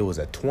 granted, it was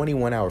a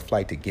 21-hour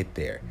flight to get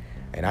there,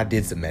 and I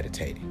did some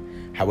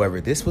meditating.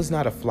 However, this was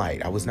not a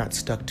flight. I was not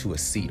stuck to a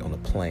seat on a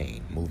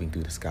plane moving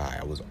through the sky.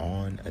 I was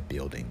on a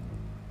building.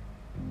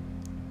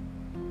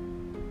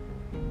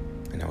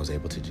 And I was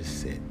able to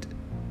just sit.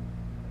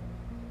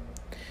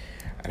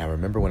 And I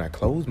remember when I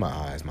closed my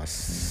eyes, my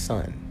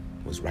son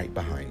was right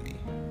behind me.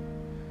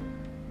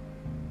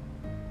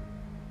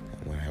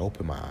 And when I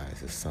opened my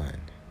eyes, the sun,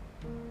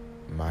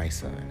 my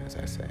son, as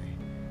I say,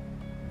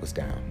 was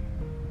down.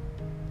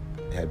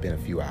 It had been a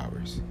few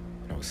hours.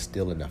 I was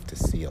still enough to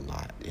see a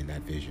lot in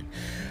that vision.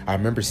 I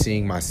remember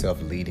seeing myself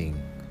leading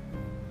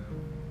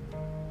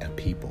a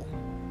people.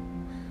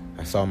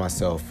 I saw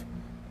myself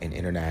in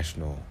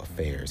international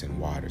affairs and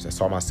waters. I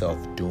saw myself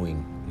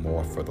doing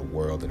more for the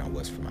world than I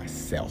was for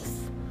myself,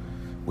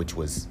 which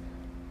was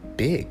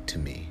big to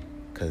me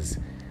because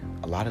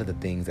a lot of the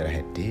things that I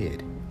had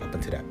did up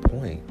until that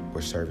point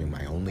were serving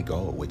my only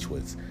goal, which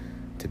was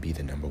to be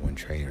the number one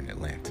trainer in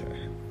Atlanta.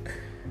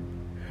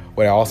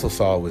 What I also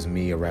saw was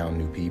me around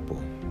new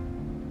people,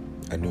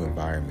 a new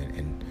environment,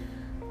 and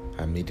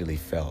I immediately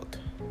felt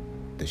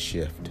the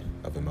shift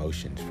of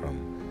emotions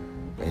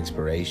from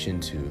inspiration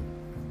to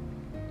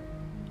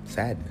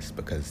sadness,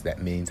 because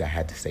that means I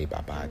had to say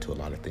bye-bye to a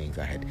lot of things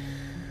I had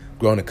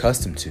grown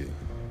accustomed to.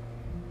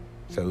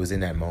 So it was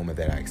in that moment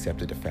that I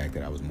accepted the fact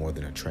that I was more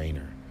than a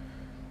trainer,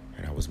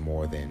 and I was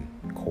more than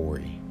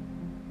Corey,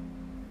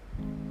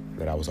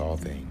 that I was all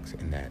things,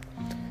 and that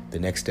the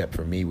next step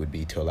for me would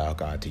be to allow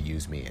God to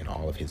use me in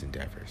all of his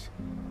endeavors.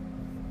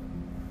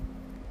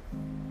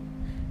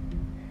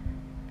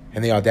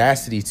 And the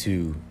audacity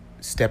to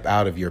step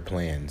out of your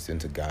plans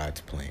into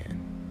God's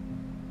plan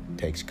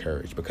takes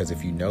courage, because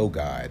if you know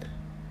God,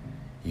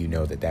 you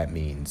know that that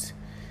means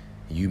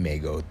you may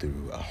go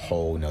through a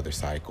whole nother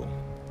cycle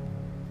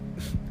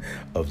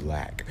of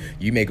lack.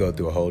 You may go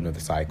through a whole nother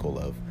cycle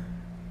of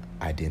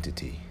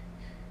identity,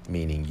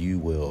 meaning you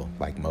will,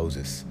 like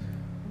Moses,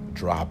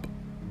 drop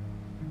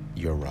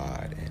your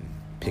rod and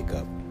pick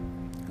up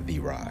the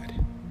rod.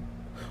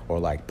 Or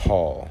like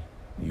Paul,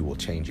 you will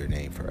change your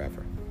name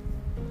forever.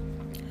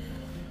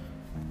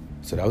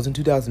 So that was in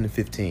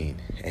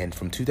 2015. And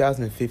from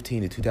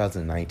 2015 to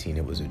 2019,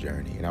 it was a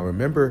journey. And I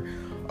remember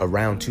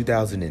around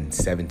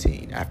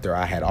 2017, after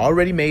I had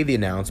already made the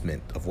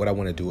announcement of what I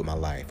want to do with my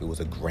life, it was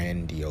a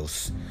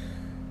grandiose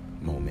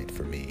moment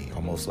for me,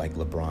 almost like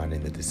LeBron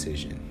in The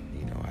Decision.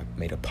 You know, I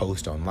made a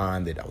post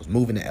online that I was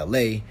moving to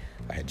LA.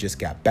 I had just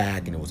got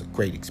back, and it was a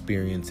great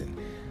experience, and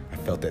I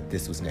felt that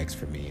this was next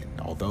for me.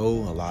 And although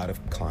a lot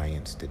of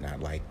clients did not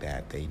like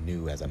that, they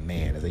knew as a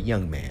man, as a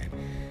young man,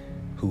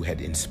 who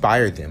had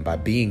inspired them by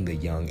being the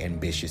young,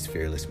 ambitious,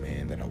 fearless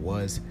man that I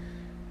was,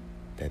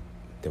 that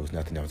there was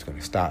nothing that was going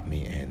to stop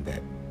me, and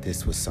that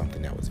this was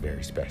something that was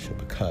very special,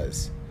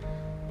 because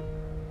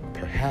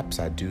perhaps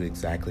I do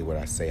exactly what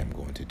I say I'm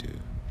going to do.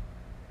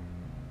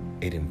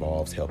 It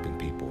involves helping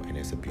people, and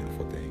it's a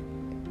beautiful thing.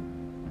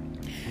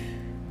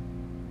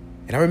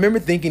 And I remember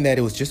thinking that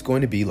it was just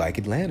going to be like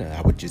Atlanta.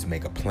 I would just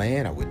make a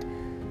plan. I would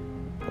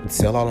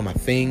sell all of my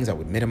things. I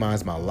would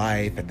minimize my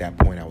life. At that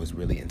point, I was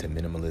really into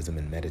minimalism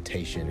and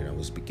meditation, and I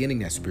was beginning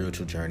that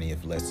spiritual journey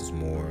of less is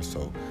more.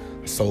 So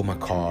I sold my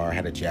car. I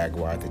had a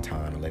Jaguar at the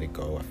time. I let it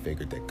go. I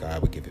figured that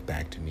God would give it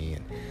back to me,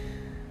 and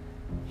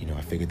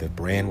I figured the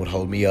brand would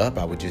hold me up.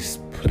 I would just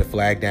put a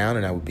flag down,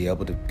 and I would be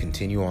able to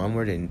continue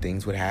onward, and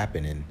things would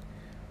happen. And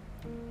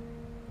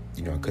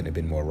I couldn't have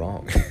been more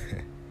wrong.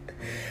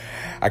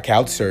 I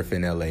couch surfed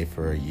in LA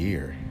for a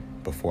year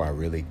before I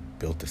really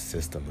built a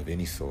system of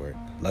any sort.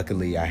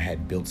 Luckily, I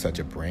had built such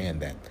a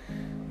brand that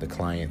the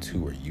clients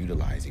who were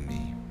utilizing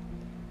me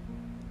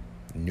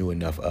knew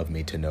enough of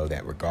me to know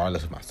that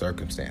regardless of my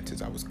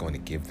circumstances, I was going to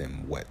give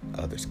them what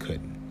others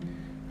couldn't.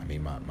 I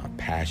mean, my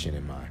passion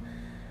and my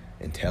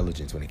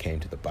intelligence when it came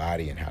to the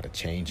body and how to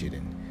change it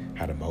and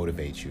how to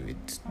motivate you,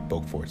 it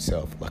spoke for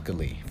itself.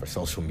 Luckily for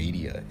social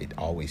media, it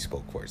always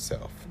spoke for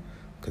itself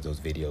because those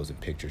videos and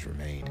pictures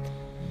remained.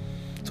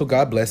 So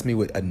God blessed me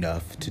with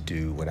enough to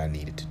do what I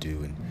needed to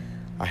do, and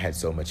I had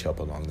so much help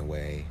along the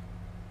way.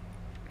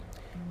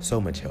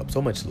 So much help,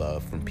 so much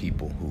love from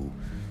people who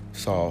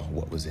saw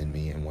what was in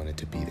me and wanted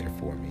to be there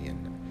for me.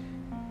 And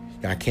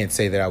I can't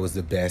say that I was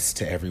the best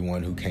to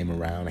everyone who came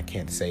around. I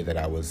can't say that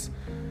I was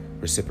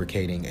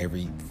reciprocating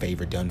every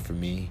favor done for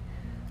me.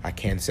 I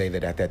can say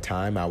that at that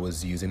time I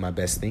was using my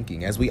best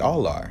thinking, as we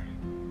all are.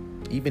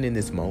 Even in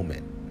this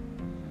moment,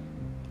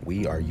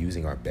 we are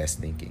using our best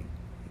thinking.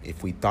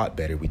 If we thought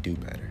better, we do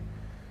better.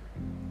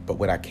 But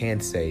what I can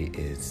say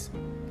is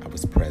I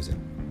was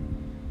present.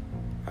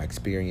 I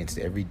experienced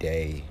every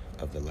day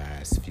of the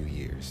last few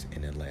years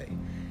in LA,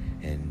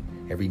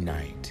 and every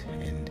night.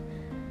 And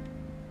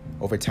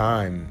over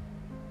time,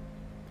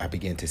 I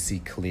began to see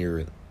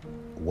clear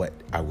what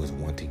I was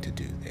wanting to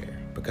do there.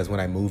 Because when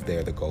I moved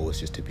there, the goal was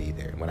just to be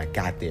there. When I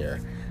got there,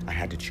 I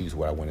had to choose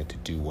what I wanted to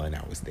do when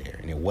I was there.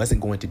 And it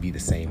wasn't going to be the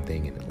same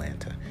thing in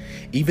Atlanta.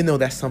 Even though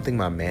that's something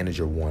my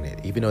manager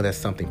wanted, even though that's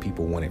something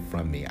people wanted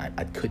from me,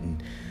 I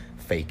couldn't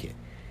fake it.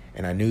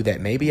 And I knew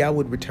that maybe I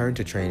would return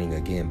to training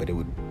again, but it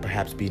would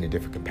perhaps be in a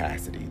different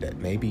capacity. That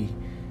maybe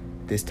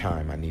this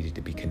time I needed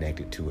to be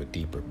connected to a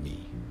deeper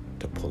me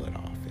to pull it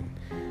off. And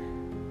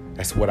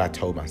that's what I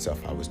told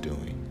myself I was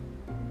doing,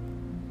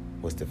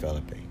 was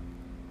developing.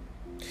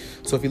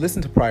 So if you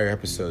listen to prior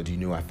episodes, you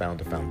knew I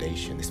found a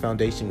foundation. This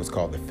foundation was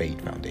called the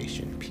FATE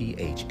Foundation,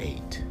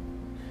 PH8,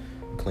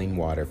 Clean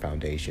Water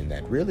Foundation,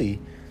 that really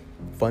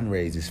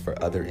fundraises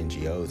for other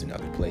NGOs and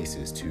other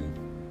places to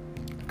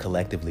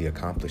collectively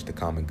accomplish the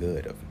common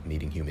good of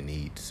meeting human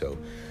needs. So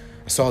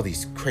I saw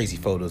these crazy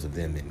photos of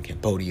them in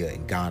Cambodia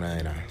and Ghana,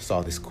 and I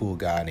saw this cool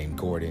guy named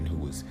Gordon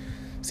who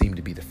seemed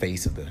to be the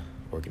face of the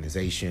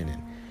organization,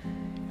 and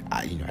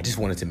I just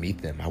wanted to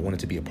meet them. I wanted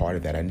to be a part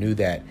of that. I knew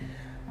that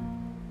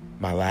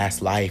my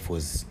last life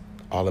was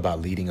all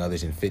about leading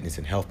others in fitness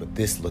and health, but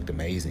this looked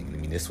amazing. I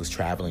mean, this was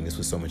traveling. This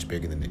was so much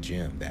bigger than the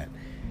gym that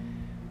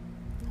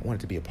I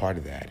wanted to be a part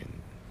of that.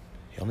 And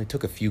it only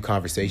took a few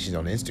conversations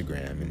on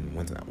Instagram, and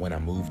when I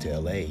moved to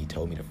LA, he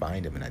told me to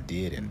find him, and I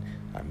did, and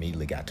I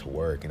immediately got to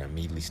work, and I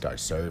immediately started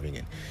serving.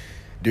 And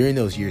during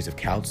those years of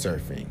couch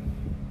surfing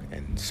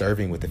and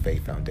serving with the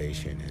FATE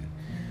Foundation and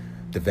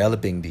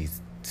developing these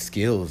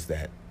skills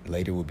that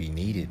later would be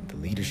needed, the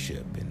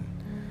leadership and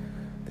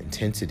the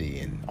intensity,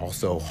 and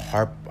also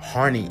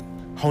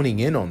honing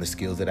in on the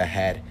skills that I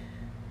had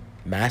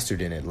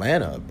mastered in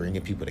Atlanta,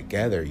 bringing people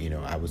together.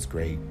 I was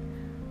great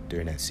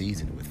during that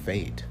season with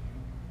FATE.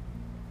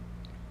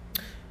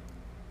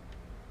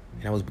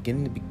 And I was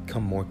beginning to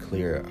become more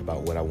clear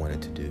about what I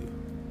wanted to do,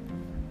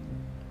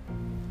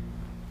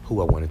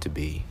 who I wanted to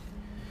be,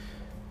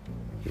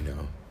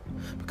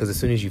 because as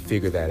soon as you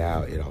figure that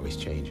out, it always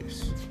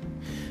changes.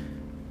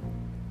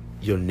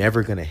 You're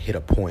never going to hit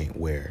a point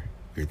where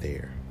you're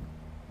there.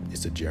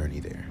 It's a journey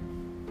there.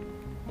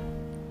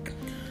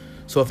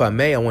 So if I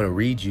may, I want to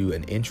read you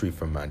an entry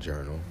from my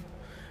journal.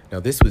 Now,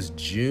 this was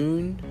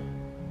June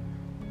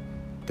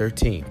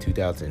 13,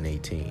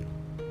 2018.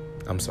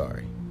 I'm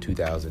sorry,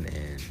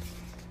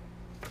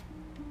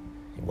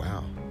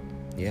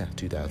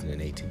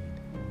 2018.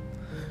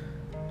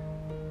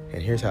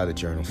 And here's how the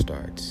journal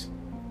starts.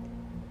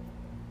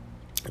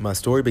 My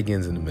story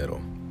begins in the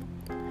middle.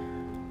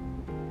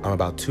 I'm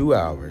about 2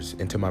 hours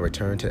into my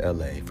return to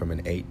LA from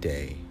an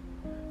 8-day,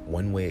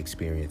 one-way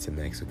experience in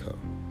Mexico.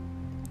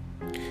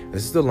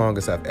 This is the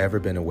longest I've ever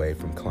been away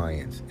from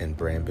clients and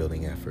brand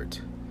building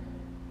efforts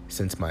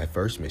since my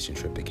first mission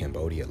trip to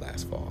Cambodia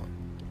last fall.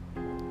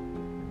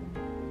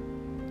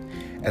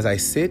 As I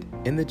sit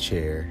in the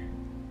chair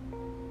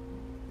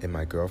in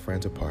my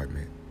girlfriend's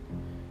apartment,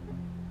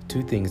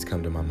 two things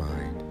come to my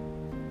mind.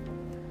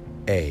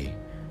 A,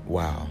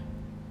 wow,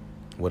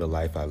 what a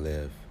life I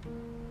live.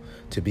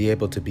 To be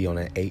able to be on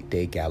an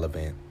 8-day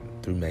gallivant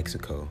through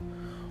Mexico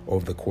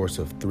over the course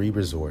of 3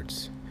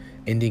 resorts,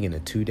 ending in a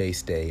 2-day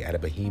stay at a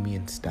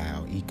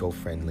bohemian-style,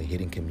 eco-friendly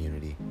hidden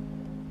community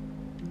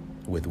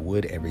with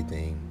wood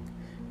everything,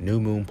 new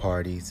moon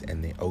parties,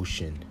 and the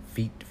ocean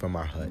feet from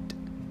our hut.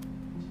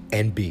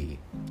 And B,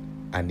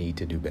 I need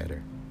to do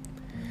better.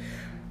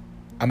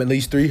 I'm at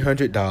least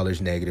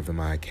 $300 negative in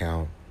my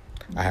account.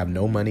 I have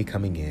no money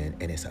coming in,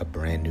 and it's a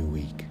brand new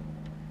week.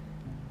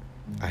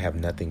 I have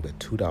nothing but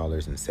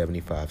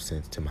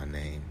 $2.75 to my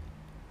name.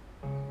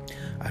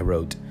 I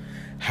wrote,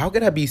 how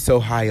could I be so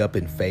high up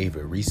in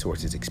favor,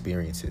 resources,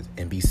 experiences,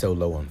 and be so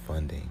low on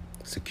funding,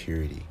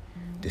 security,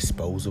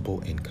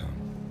 disposable income?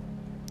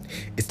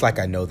 It's like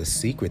I know the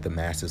secret the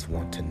masses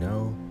want to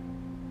know,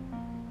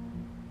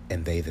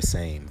 and they the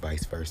same,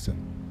 vice versa.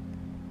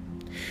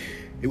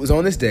 It was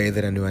on this day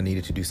that I knew I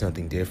needed to do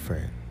something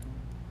different.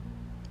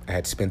 I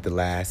had spent the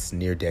last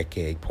near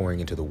decade pouring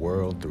into the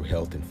world through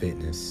health and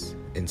fitness,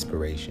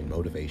 inspiration,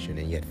 motivation,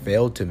 and yet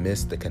failed to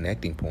miss the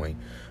connecting point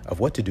of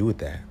what to do with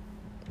that.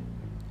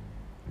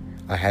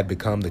 I had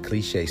become the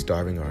cliche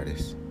starving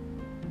artist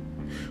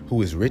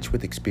who is rich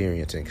with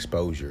experience and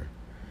exposure,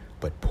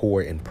 but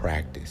poor in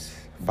practice,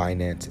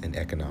 finance, and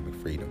economic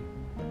freedom.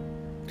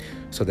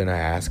 So then I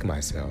ask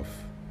myself,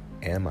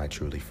 am I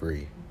truly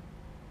free?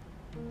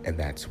 And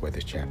that's where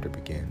this chapter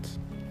begins.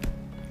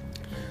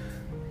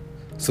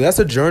 So that's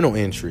a journal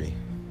entry.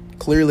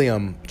 Clearly,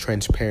 I'm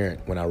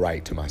transparent when I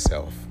write to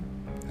myself.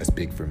 That's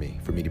big for me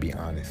to be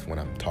honest when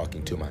I'm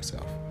talking to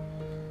myself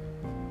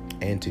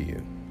and to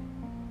you.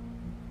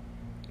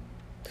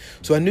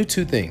 So I knew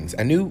two things.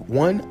 I knew,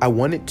 one, I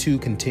wanted to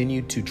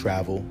continue to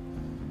travel.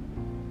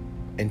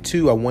 And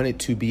two, I wanted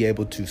to be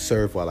able to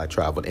serve while I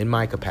traveled in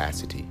my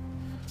capacity.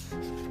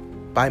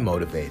 By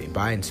motivating,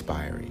 by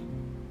inspiring,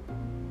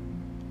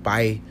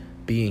 by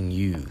being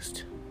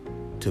used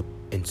to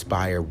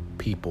inspire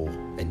people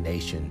and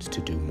nations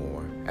to do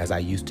more, as I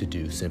used to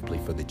do simply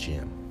for the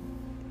gym.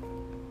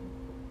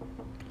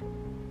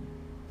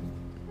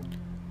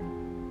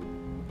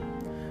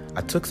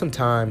 I took some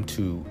time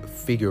to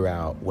figure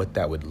out what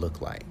that would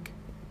look like.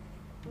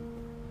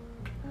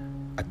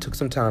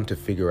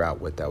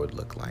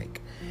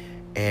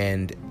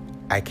 And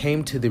I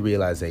came to the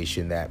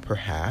realization that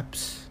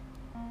perhaps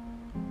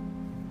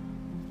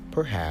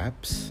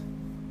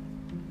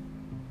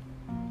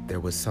there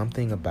was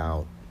something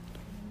about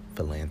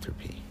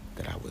philanthropy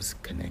that I was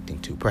connecting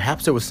to.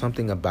 Perhaps there was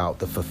something about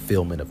the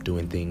fulfillment of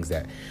doing things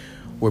that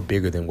were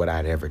bigger than what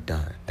I'd ever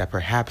done. That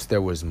perhaps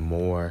there was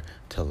more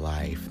to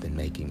life than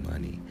making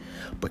money.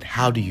 But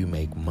how do you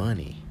make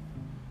money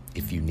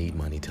if you need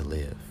money to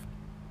live?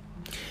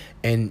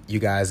 And you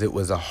guys, it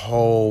was a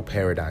whole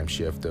paradigm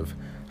shift of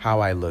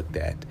how I looked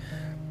at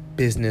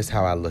business,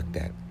 how I looked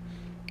at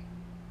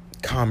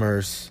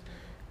commerce.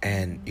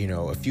 And,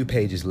 a few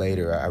pages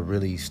later, I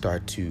really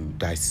start to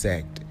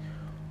dissect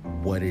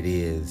what it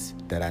is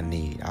that I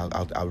need.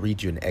 I'll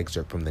read you an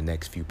excerpt from the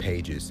next few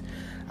pages.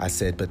 I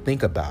said, but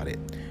think about it.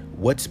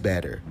 What's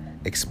better,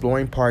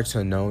 exploring parts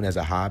unknown as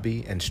a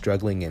hobby and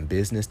struggling in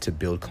business to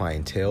build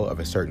clientele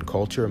of a certain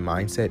culture,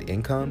 mindset,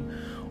 income,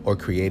 or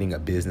creating a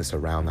business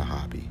around the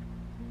hobby?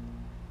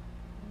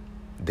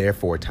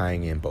 Therefore,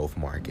 tying in both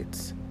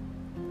markets.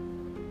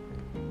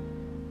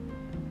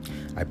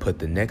 I put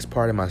the next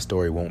part of my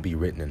story won't be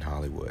written in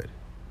Hollywood.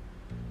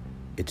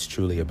 It's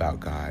truly about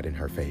God and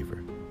her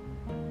favor.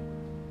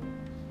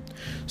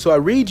 So I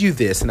read you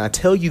this and I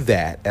tell you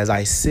that as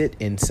I sit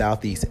in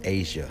Southeast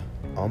Asia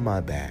on my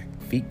back,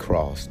 feet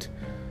crossed,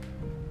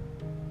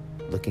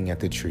 looking at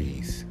the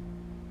trees.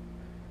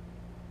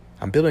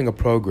 I'm building a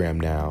program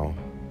now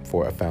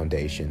for a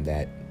foundation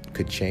that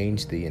could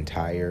change the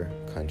entire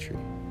country.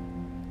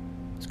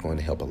 It's going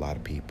to help a lot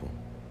of people.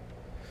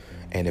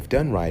 And if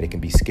done right, it can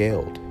be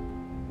scaled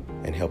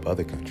and help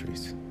other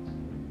countries.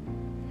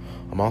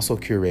 I'm also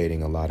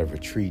curating a lot of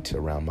retreats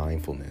around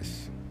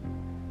mindfulness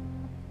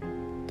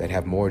that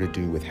have more to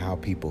do with how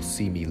people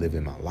see me live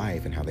in my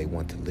life and how they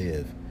want to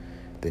live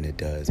than it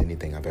does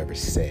anything I've ever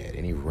said,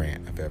 any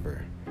rant I've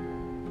ever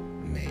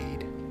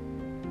made.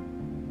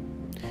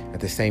 At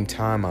the same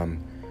time,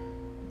 I'm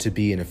to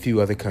be in a few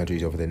other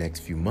countries over the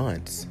next few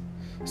months,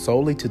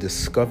 solely to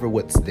discover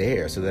what's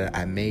there so that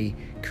I may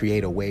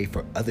create a way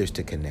for others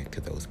to connect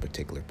to those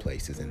particular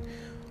places. And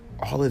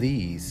all of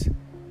these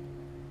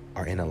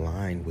are in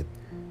line with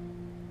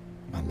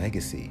my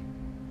legacy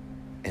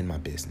and my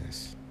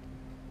business.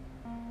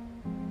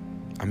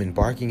 I'm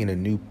embarking in a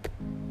new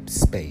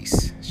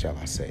space, shall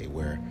I say,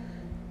 where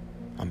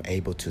I'm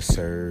able to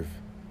serve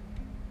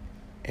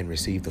and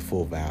receive the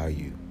full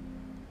value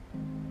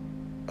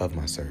of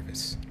my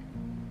service.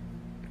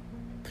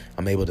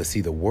 I'm able to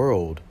see the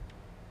world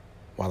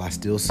while I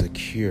still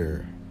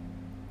secure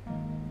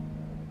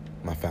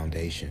my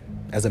foundation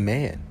as a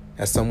man,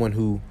 as someone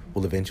who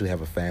will eventually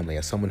have a family,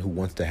 as someone who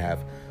wants to have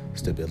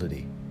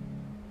stability.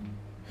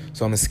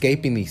 So I'm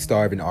escaping the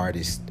starving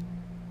artist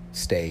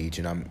stage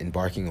and I'm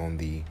embarking on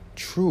the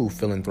true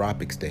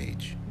philanthropic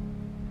stage,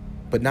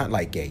 but not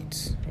like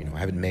Gates. I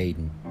haven't made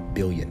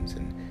billions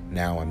and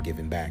now I'm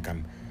giving back.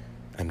 I'm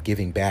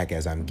giving back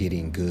as I'm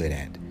getting good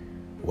at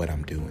what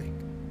I'm doing,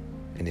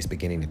 and it's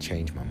beginning to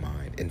change my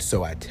mind. And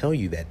so I tell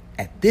you that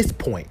at this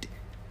point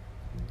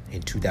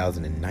in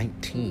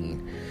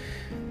 2019,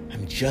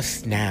 I'm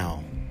just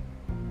now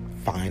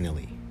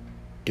finally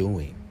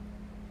doing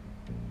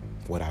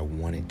what I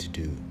wanted to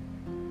do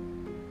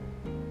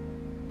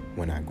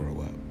when I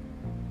grow up.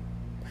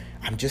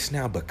 I'm just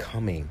now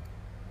becoming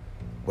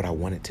what I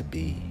wanted to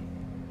be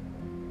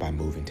by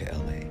moving to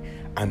LA.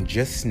 I'm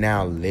just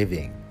now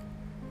living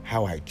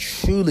how I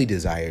truly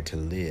desired to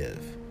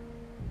live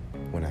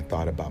when I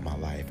thought about my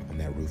life on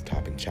that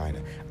rooftop in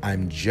China.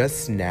 I'm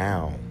just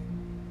now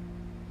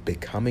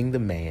becoming the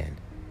man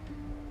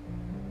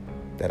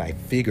that I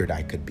figured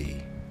I could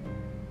be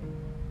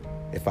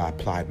if I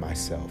applied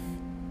myself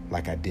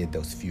like I did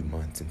those few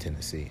months in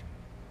Tennessee.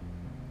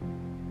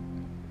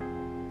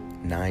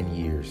 9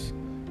 years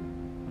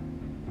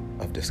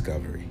of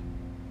discovery.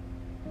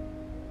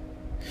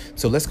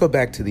 So let's go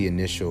back to the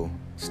initial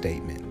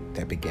statement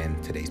that began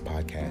today's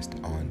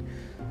podcast on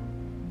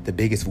the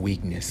biggest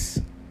weakness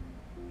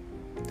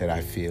that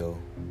I feel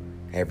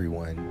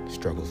everyone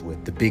struggles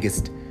with, the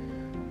biggest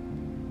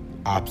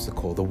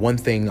obstacle, the one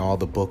thing all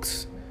the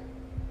books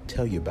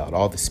tell you about,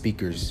 all the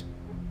speakers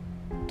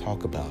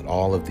talk about,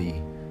 all of the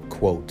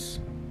quotes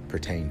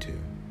pertain to.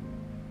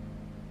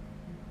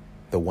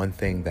 The one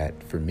thing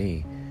that, for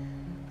me,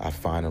 I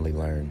finally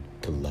learned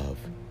to love,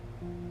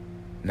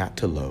 not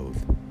to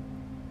loathe,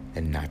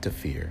 and not to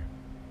fear,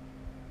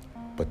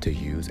 but to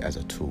use as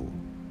a tool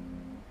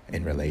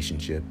in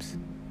relationships,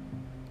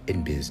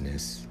 in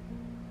business,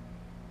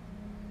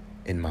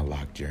 in my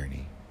lock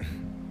journey.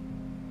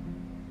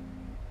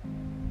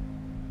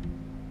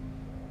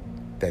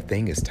 That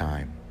thing is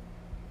time.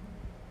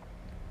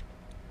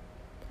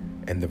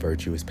 And the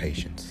virtue is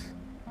patience.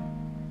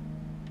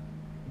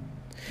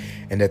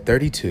 And at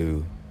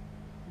 32,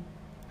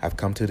 I've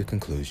come to the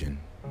conclusion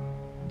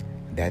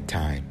that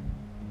time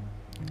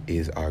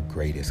is our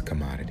greatest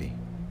commodity.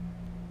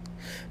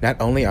 Not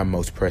only our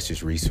most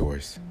precious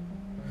resource,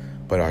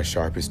 but our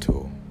sharpest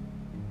tool.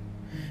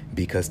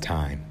 Because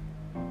time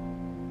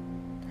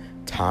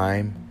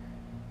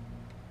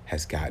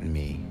has gotten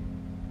me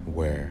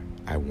where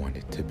I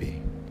wanted to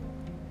be.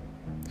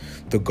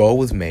 The goal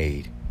was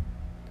made,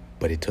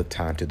 but it took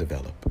time to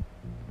develop.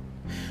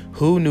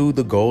 Who knew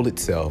the goal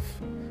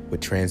itself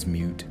would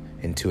transmute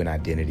into an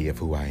identity of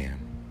who I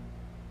am?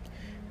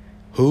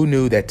 Who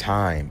knew that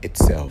time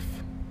itself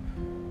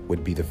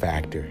would be the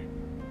factor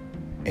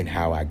in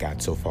how I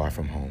got so far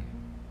from home?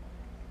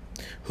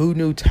 Who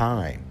knew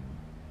time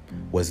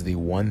was the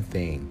one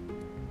thing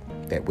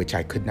that which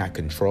I could not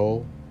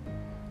control,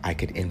 I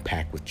could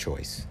impact with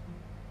choice?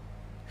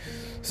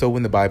 So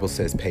when the Bible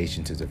says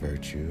patience is a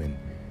virtue, and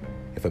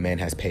if a man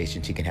has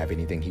patience, he can have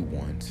anything he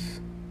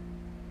wants,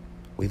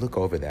 we look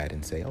over that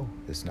and say, oh,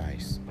 it's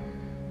nice.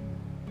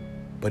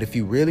 But if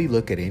you really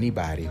look at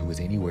anybody who is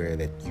anywhere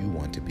that you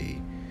want to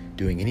be,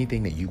 doing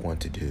anything that you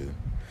want to do,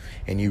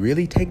 and you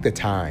really take the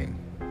time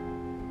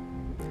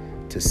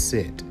to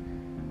sit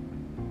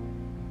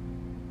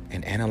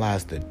and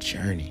analyze the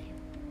journey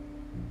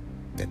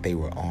that they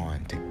were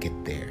on to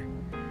get there,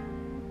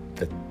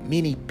 the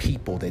many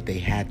people that they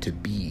had to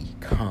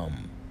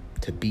become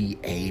to be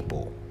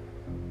able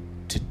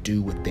to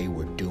do what they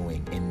were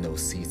doing in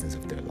those seasons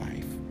of their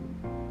life,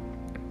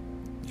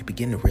 you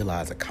begin to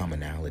realize a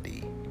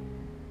commonality.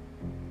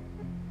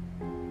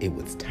 It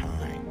was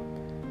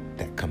time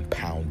that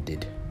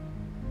compounded,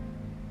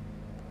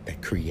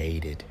 that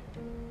created,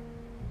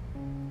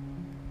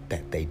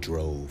 that they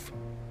drove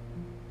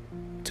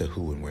to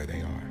who and where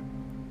they are.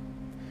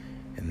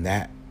 And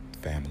that,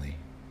 family,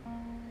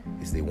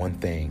 is the one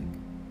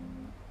thing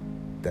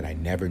that I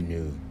never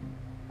knew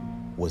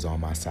was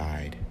on my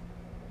side,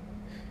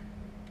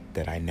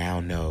 that I now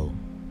know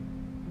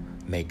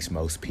makes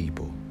most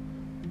people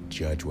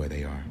judge where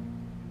they are.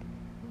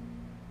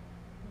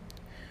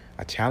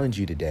 I challenge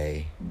you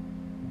today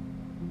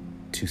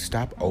to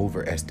stop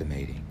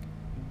overestimating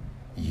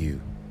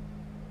you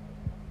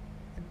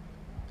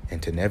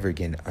and to never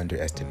again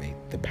underestimate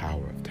the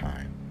power of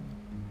time.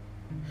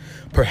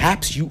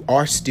 Perhaps you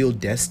are still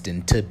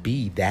destined to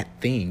be that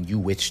thing you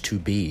wish to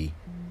be.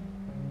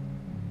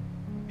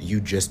 You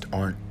just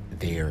aren't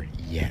there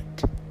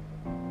yet.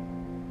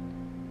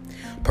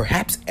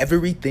 Perhaps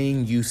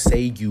everything you say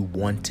you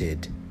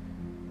wanted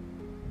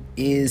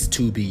is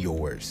to be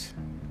yours.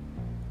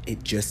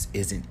 It just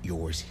isn't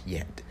yours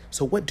yet.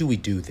 So what do we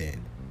do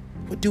then?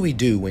 What do we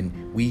do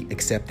when we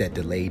accept that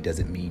delayed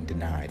doesn't mean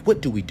denied?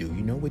 What do we do?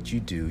 You know what you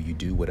do? You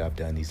do what I've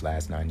done these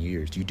last 9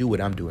 years. You do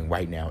what I'm doing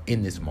right now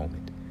in this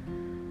moment.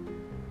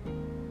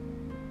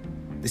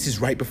 This is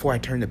right before I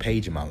turn the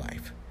page in my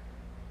life.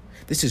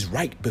 This is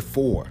right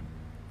before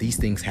these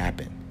things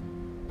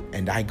happen.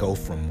 And I go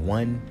from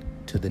one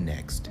to the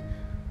next.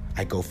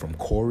 I go from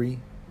Corey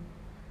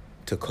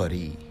to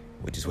Cody,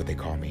 which is what they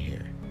call me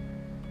here.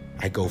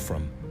 I go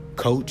from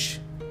coach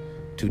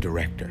to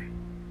director.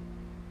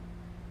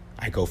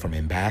 I go from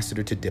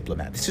ambassador to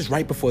diplomat. This is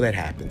right before that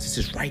happens. This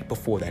is right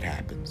before that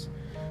happens.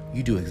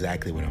 You do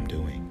exactly what I'm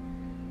doing,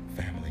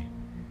 family.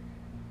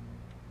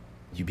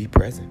 You be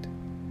present.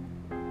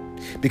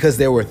 Because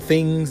there were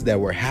things that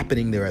were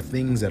happening. There are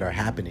things that are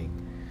happening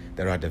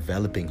that are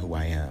developing who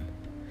I am.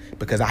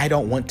 Because I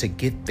don't want to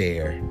get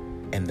there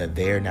and the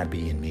there not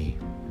be in me.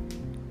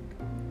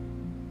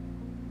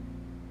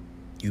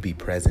 You be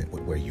present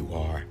with where you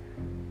are,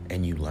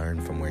 and you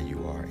learn from where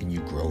you are, and you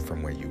grow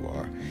from where you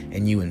are,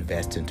 and you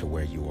invest into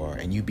where you are,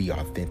 and you be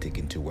authentic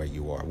into where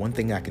you are. One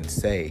thing I can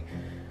say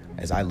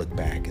as I look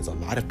back is a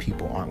lot of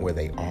people aren't where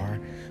they are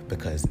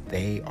because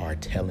they are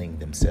telling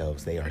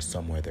themselves they are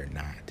somewhere they're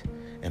not.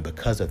 And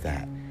because of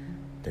that,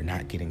 they're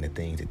not getting the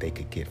things that they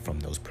could get from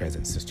those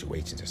present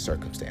situations and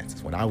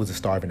circumstances. When I was a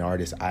starving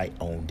artist, I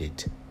owned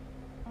it.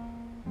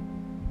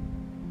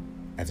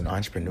 As an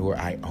entrepreneur,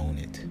 I own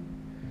it.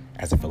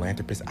 As a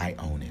philanthropist, I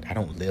own it. I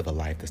don't live a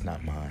life that's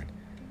not mine.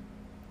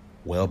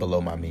 Well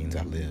below my means,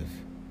 I live.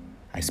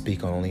 I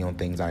speak only on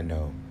things I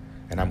know.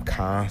 And I'm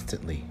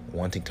constantly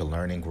wanting to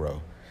learn and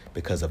grow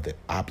because of the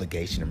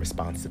obligation and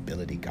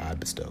responsibility God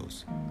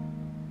bestows.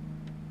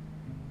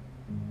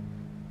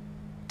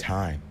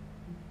 Time.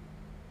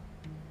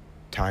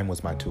 Time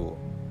was my tool.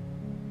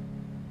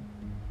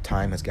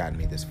 Time has gotten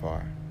me this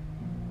far.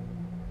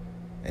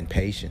 And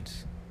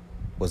patience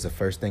was the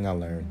first thing I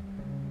learned,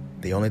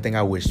 the only thing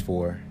I wished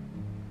for,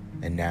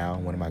 and now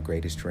one of my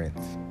greatest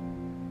strengths.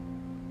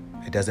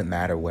 It doesn't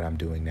matter what I'm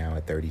doing now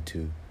at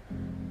 32.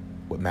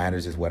 What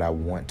matters is what I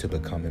want to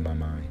become in my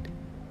mind.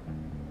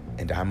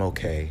 And I'm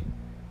okay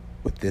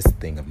with this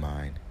thing of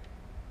mine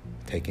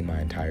taking my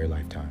entire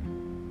lifetime.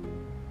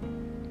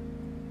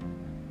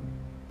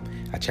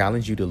 I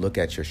challenge you to look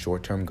at your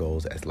short-term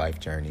goals as life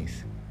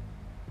journeys.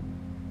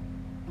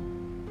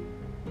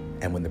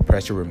 And when the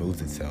pressure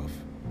removes itself,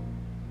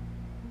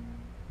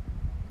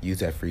 use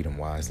that freedom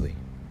wisely.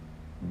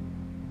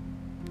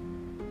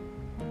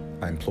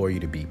 I implore you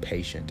to be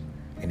patient,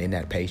 and in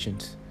that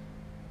patience,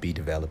 be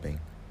developing.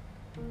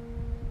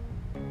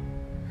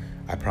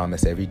 I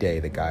promise every day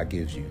that God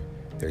gives you,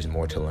 there's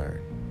more to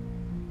learn.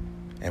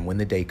 And when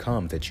the day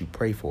comes that you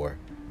pray for,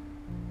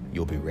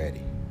 you'll be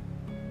ready.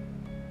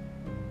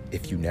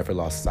 If you never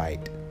lost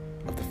sight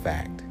of the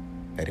fact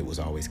that it was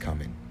always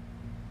coming,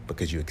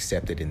 because you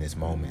accepted in this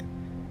moment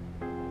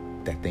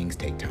that things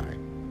take time.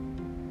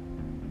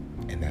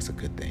 And that's a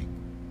good thing.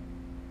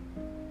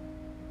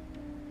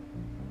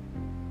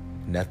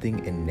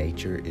 Nothing in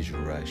nature is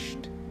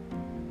rushed,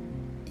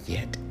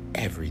 yet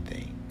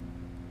everything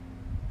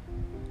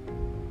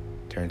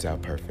turns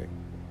out perfect.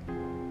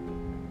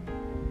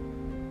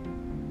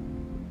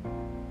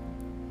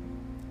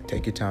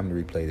 Take your time to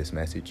replay this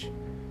message.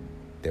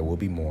 There will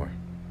be more.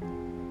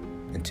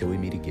 Until we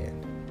meet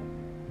again,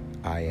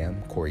 I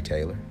am Corey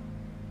Taylor.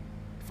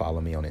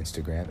 Follow me on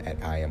Instagram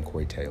at I am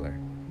Corey Taylor.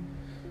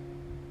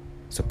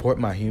 Support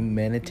my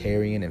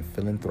humanitarian and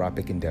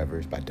philanthropic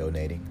endeavors by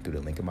donating through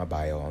the link in my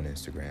bio on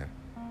Instagram.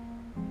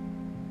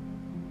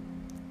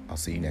 I'll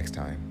see you next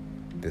time.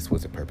 This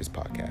was the Purpose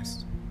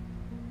Podcast.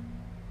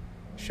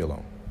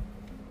 Shalom.